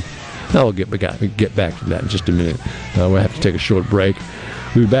humidity. Now we'll get back to that in just a minute. We'll have to take a short break.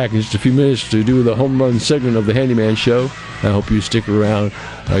 We'll be back in just a few minutes to do the home run segment of the Handyman Show. I hope you stick around.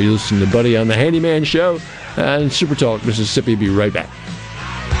 You listen to Buddy on the Handyman Show and Super Talk Mississippi. Be right back.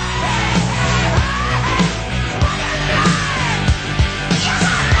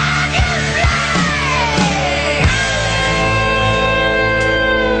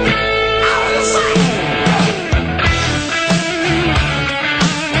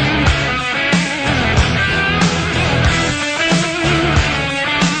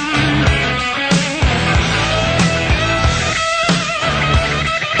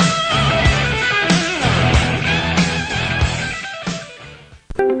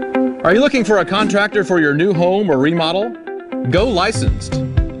 Are you looking for a contractor for your new home or remodel? Go licensed.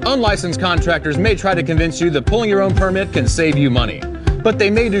 Unlicensed contractors may try to convince you that pulling your own permit can save you money, but they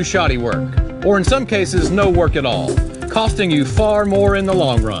may do shoddy work, or in some cases, no work at all, costing you far more in the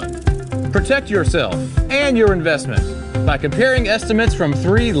long run. Protect yourself and your investment by comparing estimates from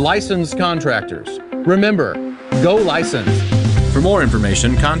 3 licensed contractors. Remember, go licensed. For more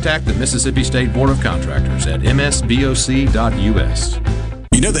information, contact the Mississippi State Board of Contractors at msboc.us.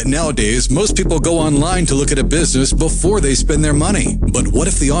 You know that nowadays, most people go online to look at a business before they spend their money. But what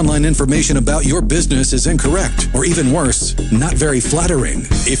if the online information about your business is incorrect, or even worse, not very flattering?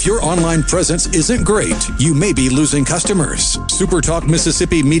 If your online presence isn't great, you may be losing customers. SuperTalk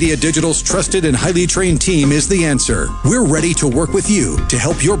Mississippi Media Digital's trusted and highly trained team is the answer. We're ready to work with you to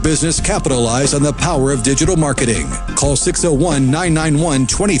help your business capitalize on the power of digital marketing. Call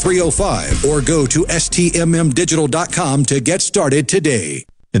 601-991-2305 or go to stmmdigital.com to get started today.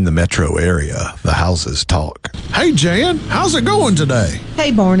 In the metro area, the houses talk. Hey, Jan, how's it going today?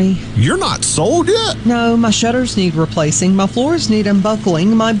 Hey, Barney. You're not sold yet? No, my shutters need replacing, my floors need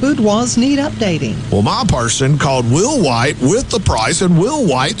unbuckling, my boudoirs need updating. Well, my person called Will White with the price, and Will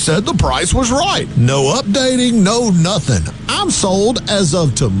White said the price was right. No updating, no nothing. I'm sold as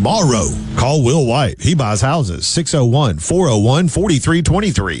of tomorrow. Call Will White. He buys houses.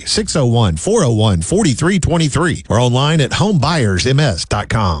 601-401-4323. 601-401-4323. Or online at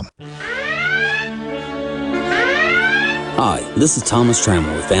homebuyersms.com. Hi, this is Thomas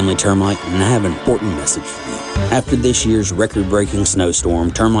Trammell with Family Termite, and I have an important message for you. After this year's record-breaking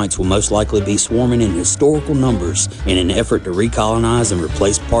snowstorm, termites will most likely be swarming in historical numbers in an effort to recolonize and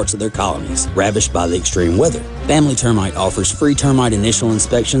replace parts of their colonies ravished by the extreme weather. Family Termite offers free termite initial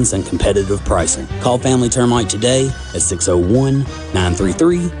inspections and competitive pricing. Call Family Termite today at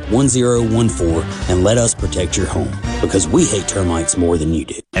 601-933-1014 and let us protect your home, because we hate termites more than you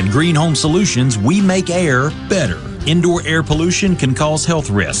do. At Green Home Solutions, we make air better. Indoor air pollution can cause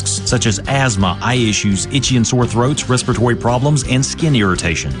health risks, such as asthma, eye issues, itchy and sore throats, respiratory problems, and skin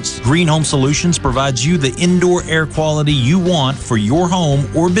irritations. Green Home Solutions provides you the indoor air quality you want for your home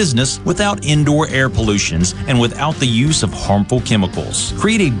or business without indoor air pollutions and without the use of harmful chemicals.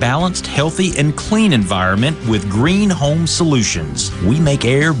 Create a balanced, healthy, and clean environment with Green Home Solutions. We make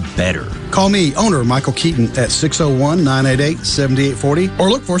air better. Call me, owner Michael Keaton, at 601-988-7840 or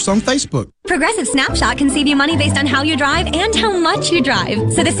look for us on Facebook. Progressive Snapshot can save you money based on how you drive and how much you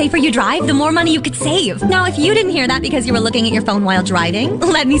drive. So the safer you drive, the more money you could save. Now, if you didn't hear that because you were looking at your phone while driving,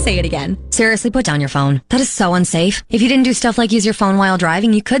 let me say it again. Seriously, put down your phone. That is so unsafe. If you didn't do stuff like use your phone while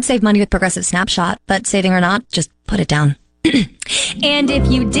driving, you could save money with Progressive Snapshot. But saving or not, just put it down. And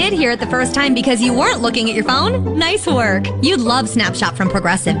if you did hear it the first time because you weren't looking at your phone, nice work. You'd love Snapshot from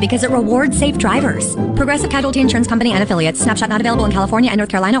Progressive because it rewards safe drivers. Progressive Casualty Insurance Company and affiliates. Snapshot not available in California and North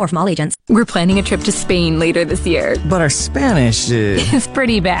Carolina or from all agents. We're planning a trip to Spain later this year. But our Spanish is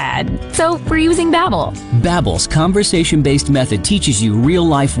pretty bad. So we're using Babbel. Babbel's conversation-based method teaches you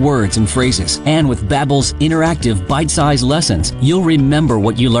real-life words and phrases. And with Babbel's interactive, bite-sized lessons, you'll remember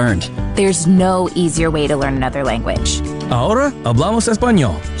what you learned. There's no easier way to learn another language. Ahora hablamos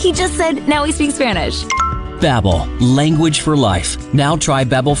español. He just said now we speak Spanish. Babbel, language for life. Now try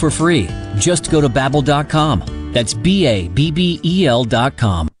Babbel for free. Just go to Babbel.com. That's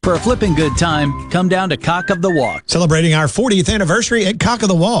Babbel.com. For a flipping good time, come down to Cock of the Walk. Celebrating our 40th anniversary at Cock of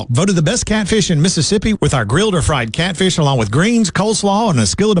the Walk. Voted the best catfish in Mississippi with our grilled or fried catfish along with greens, coleslaw, and a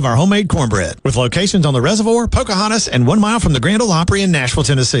skillet of our homemade cornbread. With locations on the Reservoir, Pocahontas, and 1 mile from the Grand Ole Opry in Nashville,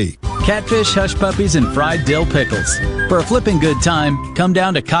 Tennessee. Catfish, hush puppies, and fried dill pickles. For a flipping good time, come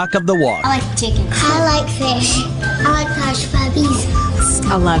down to Cock of the Walk. I like chicken. I like fish. I like hush puppies.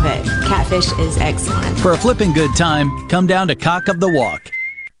 I love it. Catfish is excellent. For a flipping good time, come down to Cock of the Walk.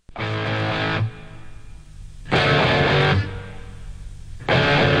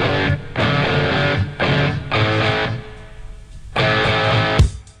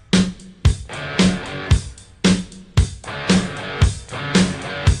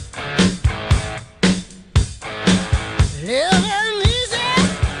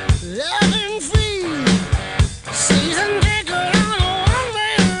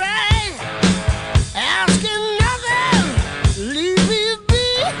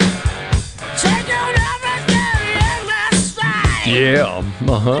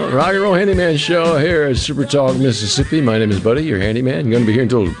 Rock and Roll Handyman Show here at Super Talk, Mississippi. My name is Buddy, your handyman. I'm going to be here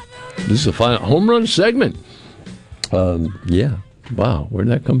until this is the final home run segment. Yeah. Wow, where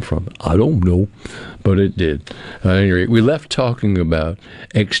did that come from? I don't know, but it did. Anyway, we left talking about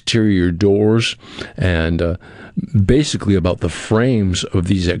exterior doors and basically about the frames of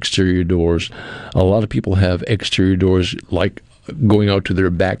these exterior doors. A lot of people have exterior doors like going out to their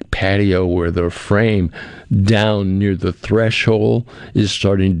back patio where their frame down near the threshold is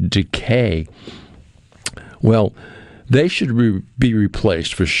starting to decay. Well, they should be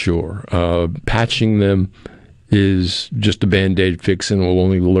replaced for sure. Patching them is just a Band-Aid fix and will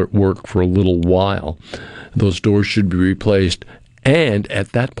only work for a little while. Those doors should be replaced. And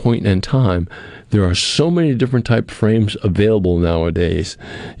at that point in time, there are so many different type of frames available nowadays.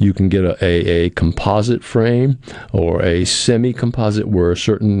 You can get a composite frame or a semi-composite where a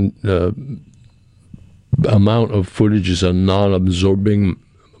certain amount of footage is a non-absorbing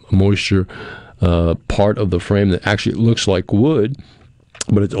moisture part of the frame that actually looks like wood,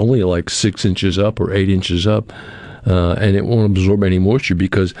 but it's only like 6 inches up or 8 inches up. And it won't absorb any moisture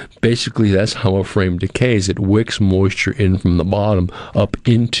because basically that's how a frame decays. It wicks moisture in from the bottom up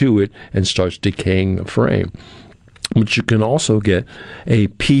into it and starts decaying the frame. But you can also get a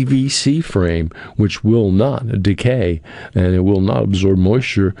PVC frame, which will not decay, and it will not absorb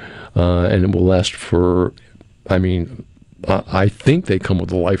moisture, and it will last for, I think they come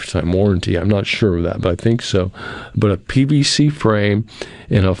with a lifetime warranty. I'm not sure of that, but I think so. But a PVC frame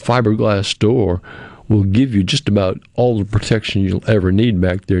and a fiberglass door will give you just about all the protection you'll ever need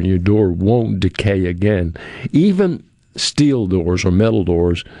back there, and your door won't decay again. Even steel doors or metal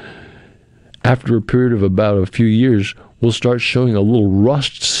doors, after a period of about a few years, will start showing a little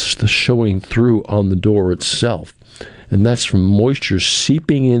rust showing through on the door itself. And that's from moisture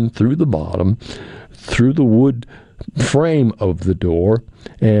seeping in through the bottom, through the wood frame of the door,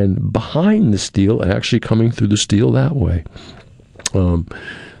 and behind the steel, and actually coming through the steel that way.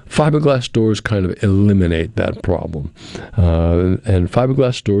 Fiberglass doors kind of eliminate that problem. And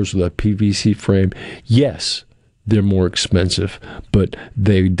fiberglass doors with a PVC frame, yes, they're more expensive, but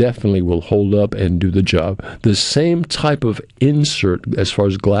they definitely will hold up and do the job. The same type of insert, as far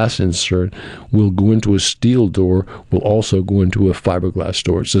as glass insert, will go into a steel door, will also go into a fiberglass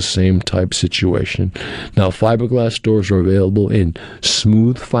door. It's the same type situation. Now, fiberglass doors are available in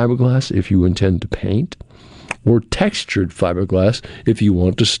smooth fiberglass if you intend to paint, or textured fiberglass if you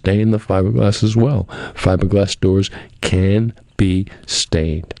want to stain the fiberglass as well. Fiberglass doors can be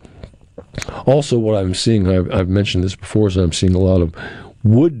stained. Also, what I'm seeing, I've mentioned this before, so I'm seeing a lot of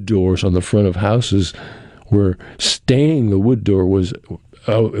wood doors on the front of houses where staining the wood door was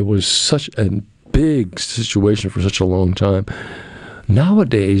such a big situation for such a long time.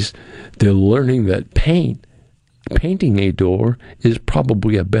 Nowadays, they're learning that painting a door is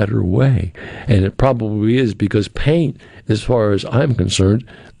probably a better way. And it probably is because paint, as far as I'm concerned,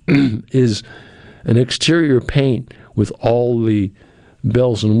 is an exterior paint with all the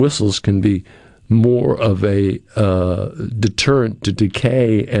bells and whistles can be more of a deterrent to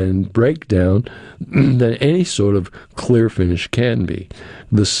decay and breakdown than any sort of clear finish can be.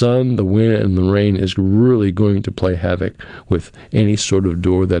 The sun, the wind, and the rain is really going to play havoc with any sort of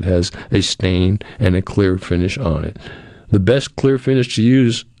door that has a stain and a clear finish on it. The best clear finish to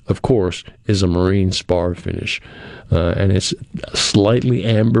use, of course, is a marine spar finish. And it's slightly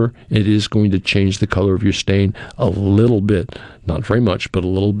amber. It is going to change the color of your stain a little bit. Not very much, but a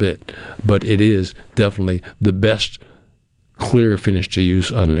little bit. But it is definitely the best clear finish to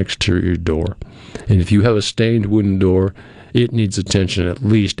use on an exterior door. And if you have a stained wooden door, it needs attention at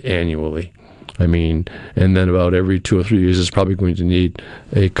least annually. And then about every 2 or 3 years, it's probably going to need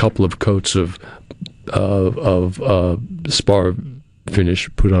a couple of coats of spar finish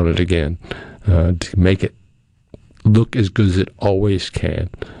put on it again to make it look as good as it always can.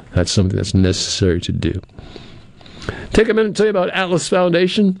 That's something that's necessary to do. Take a minute to tell you about Atlas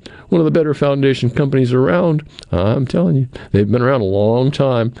Foundation, one of the better foundation companies around. I'm telling you, they've been around a long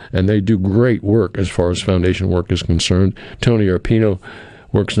time, and they do great work as far as foundation work is concerned. Tony Arpino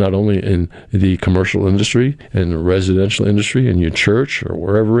works not only in the commercial industry and the residential industry, in your church, or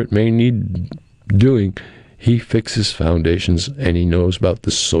wherever it may need doing. He fixes foundations, and he knows about the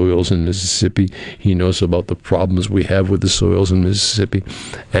soils in Mississippi. He knows about the problems we have with the soils in Mississippi,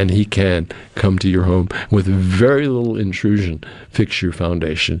 and he can come to your home with very little intrusion, fix your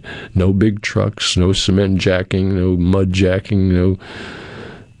foundation. No big trucks, no cement jacking, no mud jacking, no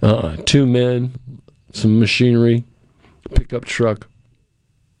 2 men, some machinery, pickup truck.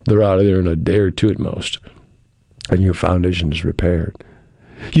 They're out of there in a day or two at most, and your foundation is repaired.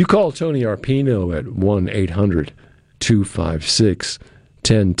 You call Tony Arpino at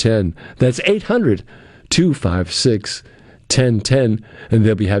 1-800-256-1010. That's 800-256-1010, and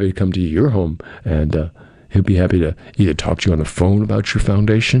they'll be happy to come to your home, and he'll be happy to either talk to you on the phone about your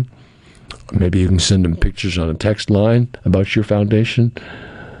foundation, maybe you can send him pictures on a text line about your foundation,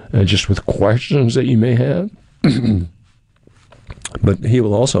 just with questions that you may have. But he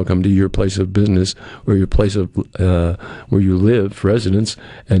will also come to your place of business or your place of where you live, residence,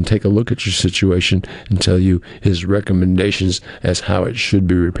 and take a look at your situation and tell you his recommendations as how it should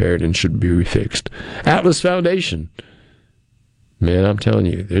be repaired and should be refixed. Atlas Foundation. Man, I'm telling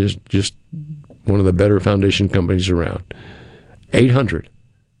you, there's just one of the better foundation companies around.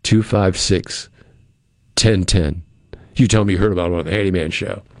 800-256-1010. You tell me you heard about it on the Handyman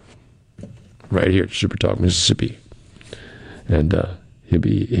Show. Right here at Super Talk, Mississippi. And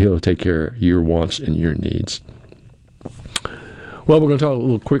he'll take care of your wants and your needs. Well, we're going to talk a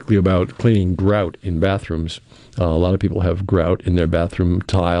little quickly about cleaning grout in bathrooms. A lot of people have grout in their bathroom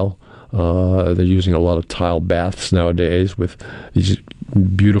tile. They're using a lot of tile baths nowadays with these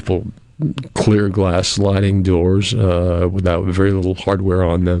beautiful clear glass sliding doors without very little hardware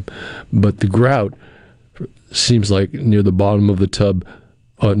on them. But the grout seems like near the bottom of the tub,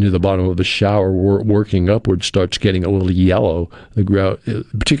 near the bottom of the shower, working upward, starts getting a little yellow. The grout,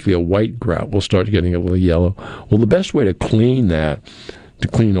 particularly a white grout, will start getting a little yellow. Well, the best way to clean that, to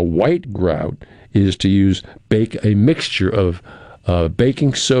clean a white grout, is to use a mixture of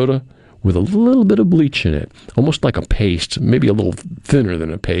baking soda with a little bit of bleach in it, almost like a paste, maybe a little thinner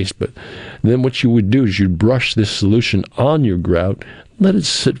than a paste. But then what you would do is you'd brush this solution on your grout, let it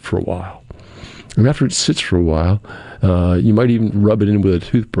sit for a while. And after it sits for a while, you might even rub it in with a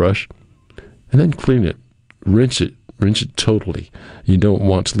toothbrush and then clean it. Rinse it totally. You don't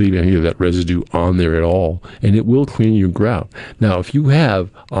want to leave any of that residue on there at all, and it will clean your grout. Now, if you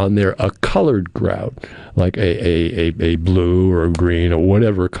have on there a colored grout, like a blue or a green or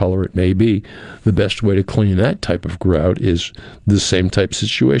whatever color it may be, the best way to clean that type of grout is the same type of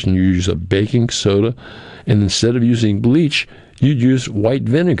situation. You use a baking soda, and instead of using bleach, you'd use white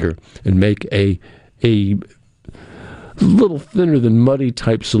vinegar and make a little thinner than muddy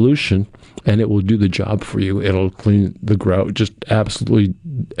type solution, and it will do the job for you. It'll clean the grout just absolutely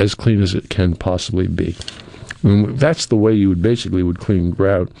as clean as it can possibly be. And that's the way you would clean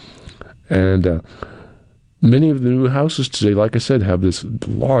grout. And many of the new houses today, like I said, have this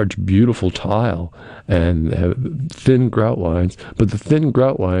large, beautiful tile and have thin grout lines. But the thin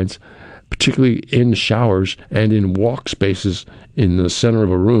grout lines, particularly in showers and in walk spaces in the center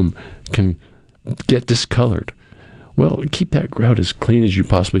of a room, can get discolored. Well, keep that grout as clean as you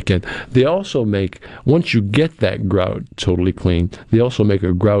possibly can. They also make, once you get that grout totally clean, they also make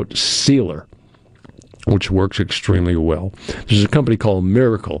a grout sealer, which works extremely well. There's a company called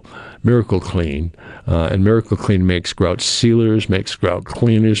Miracle Clean, and Miracle Clean makes grout sealers, makes grout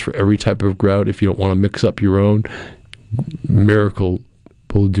cleaners for every type of grout. If you don't want to mix up your own, Miracle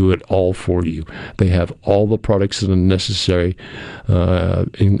will do it all for you. They have all the products that are necessary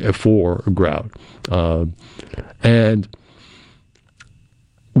for grout. And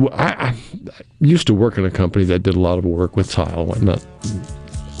I used to work in a company that did a lot of work with tile and whatnot.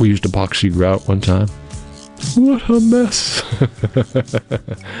 We used epoxy grout one time. What a mess.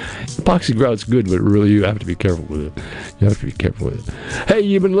 Epoxy grout's good, but really you have to be careful with it. Hey,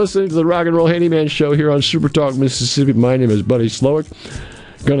 you've been listening to the Rock and Roll Handyman Show here on Super Talk Mississippi. My name is Buddy Slowick.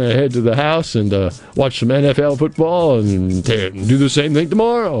 Gonna head to the house and watch some NFL football and do the same thing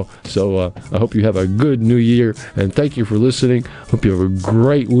tomorrow. So I hope you have a good new year, and thank you for listening. Hope you have a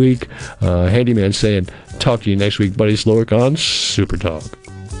great week. Handyman saying, talk to you next week. Buddy Slowick on Super Talk.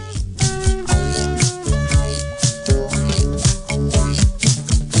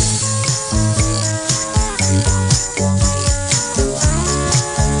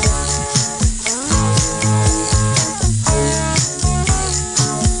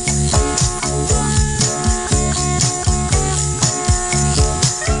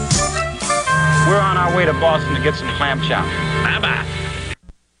 To Boston to get some clam chowder. Bye-bye.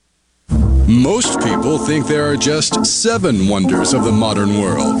 Most people think there are just 7 wonders of the modern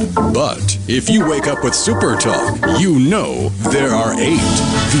world. But if you wake up with Super Talk, you know there are 8.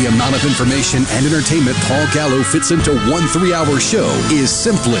 The amount of information and entertainment Paul Gallo fits into one 3-hour show is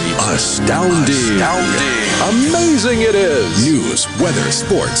simply astounding. Amazing it is. News, weather,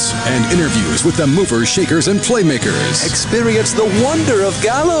 sports, and interviews with the movers, shakers, and playmakers. Experience the wonder of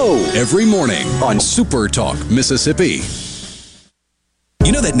Gallo every morning on Super Talk Mississippi.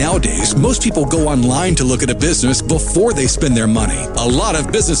 You know that nowadays, most people go online to look at a business before they spend their money. A lot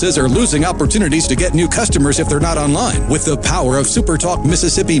of businesses are losing opportunities to get new customers if they're not online. With the power of Super Talk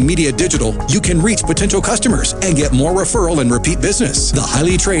Mississippi Media Digital, you can reach potential customers and get more referral and repeat business. The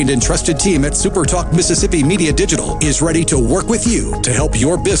highly trained and trusted team at Super Talk Mississippi Media Digital is ready to work with you to help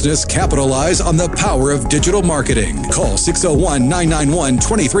your business capitalize on the power of digital marketing. Call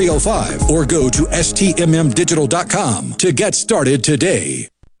 601-991-2305 or go to stmmdigital.com to get started today.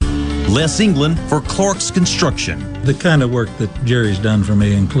 Les England for Clark's Construction. The kind of work that Jerry's done for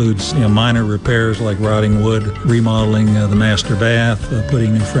me includes minor repairs like rotting wood, remodeling the master bath,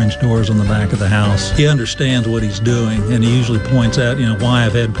 putting new French doors on the back of the house. He understands what he's doing, and he usually points out why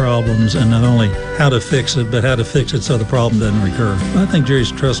I've had problems, and not only how to fix it, but how to fix it so the problem doesn't recur. I think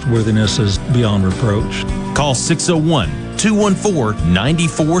Jerry's trustworthiness is beyond reproach. Call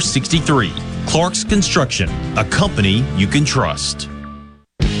 601-214-9463. Clark's Construction, a company you can trust.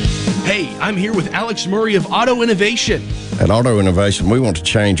 Hey, I'm here with Alex Murray of Auto Innovation. At Auto Innovation, we want to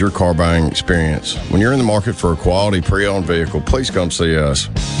change your car buying experience. When you're in the market for a quality pre-owned vehicle, please come see us.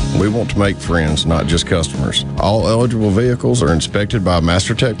 We want to make friends, not just customers. All eligible vehicles are inspected by a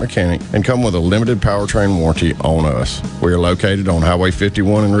MasterTech mechanic and come with a limited powertrain warranty on us. We are located on Highway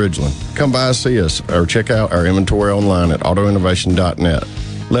 51 in Ridgeland. Come by and see us or check out our inventory online at autoinnovation.net.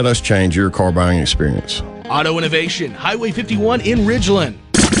 Let us change your car buying experience. Auto Innovation, Highway 51 in Ridgeland.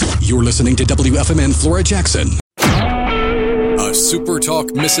 You're listening to WFMN Flora Jackson, a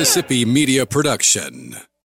SuperTalk Mississippi media production.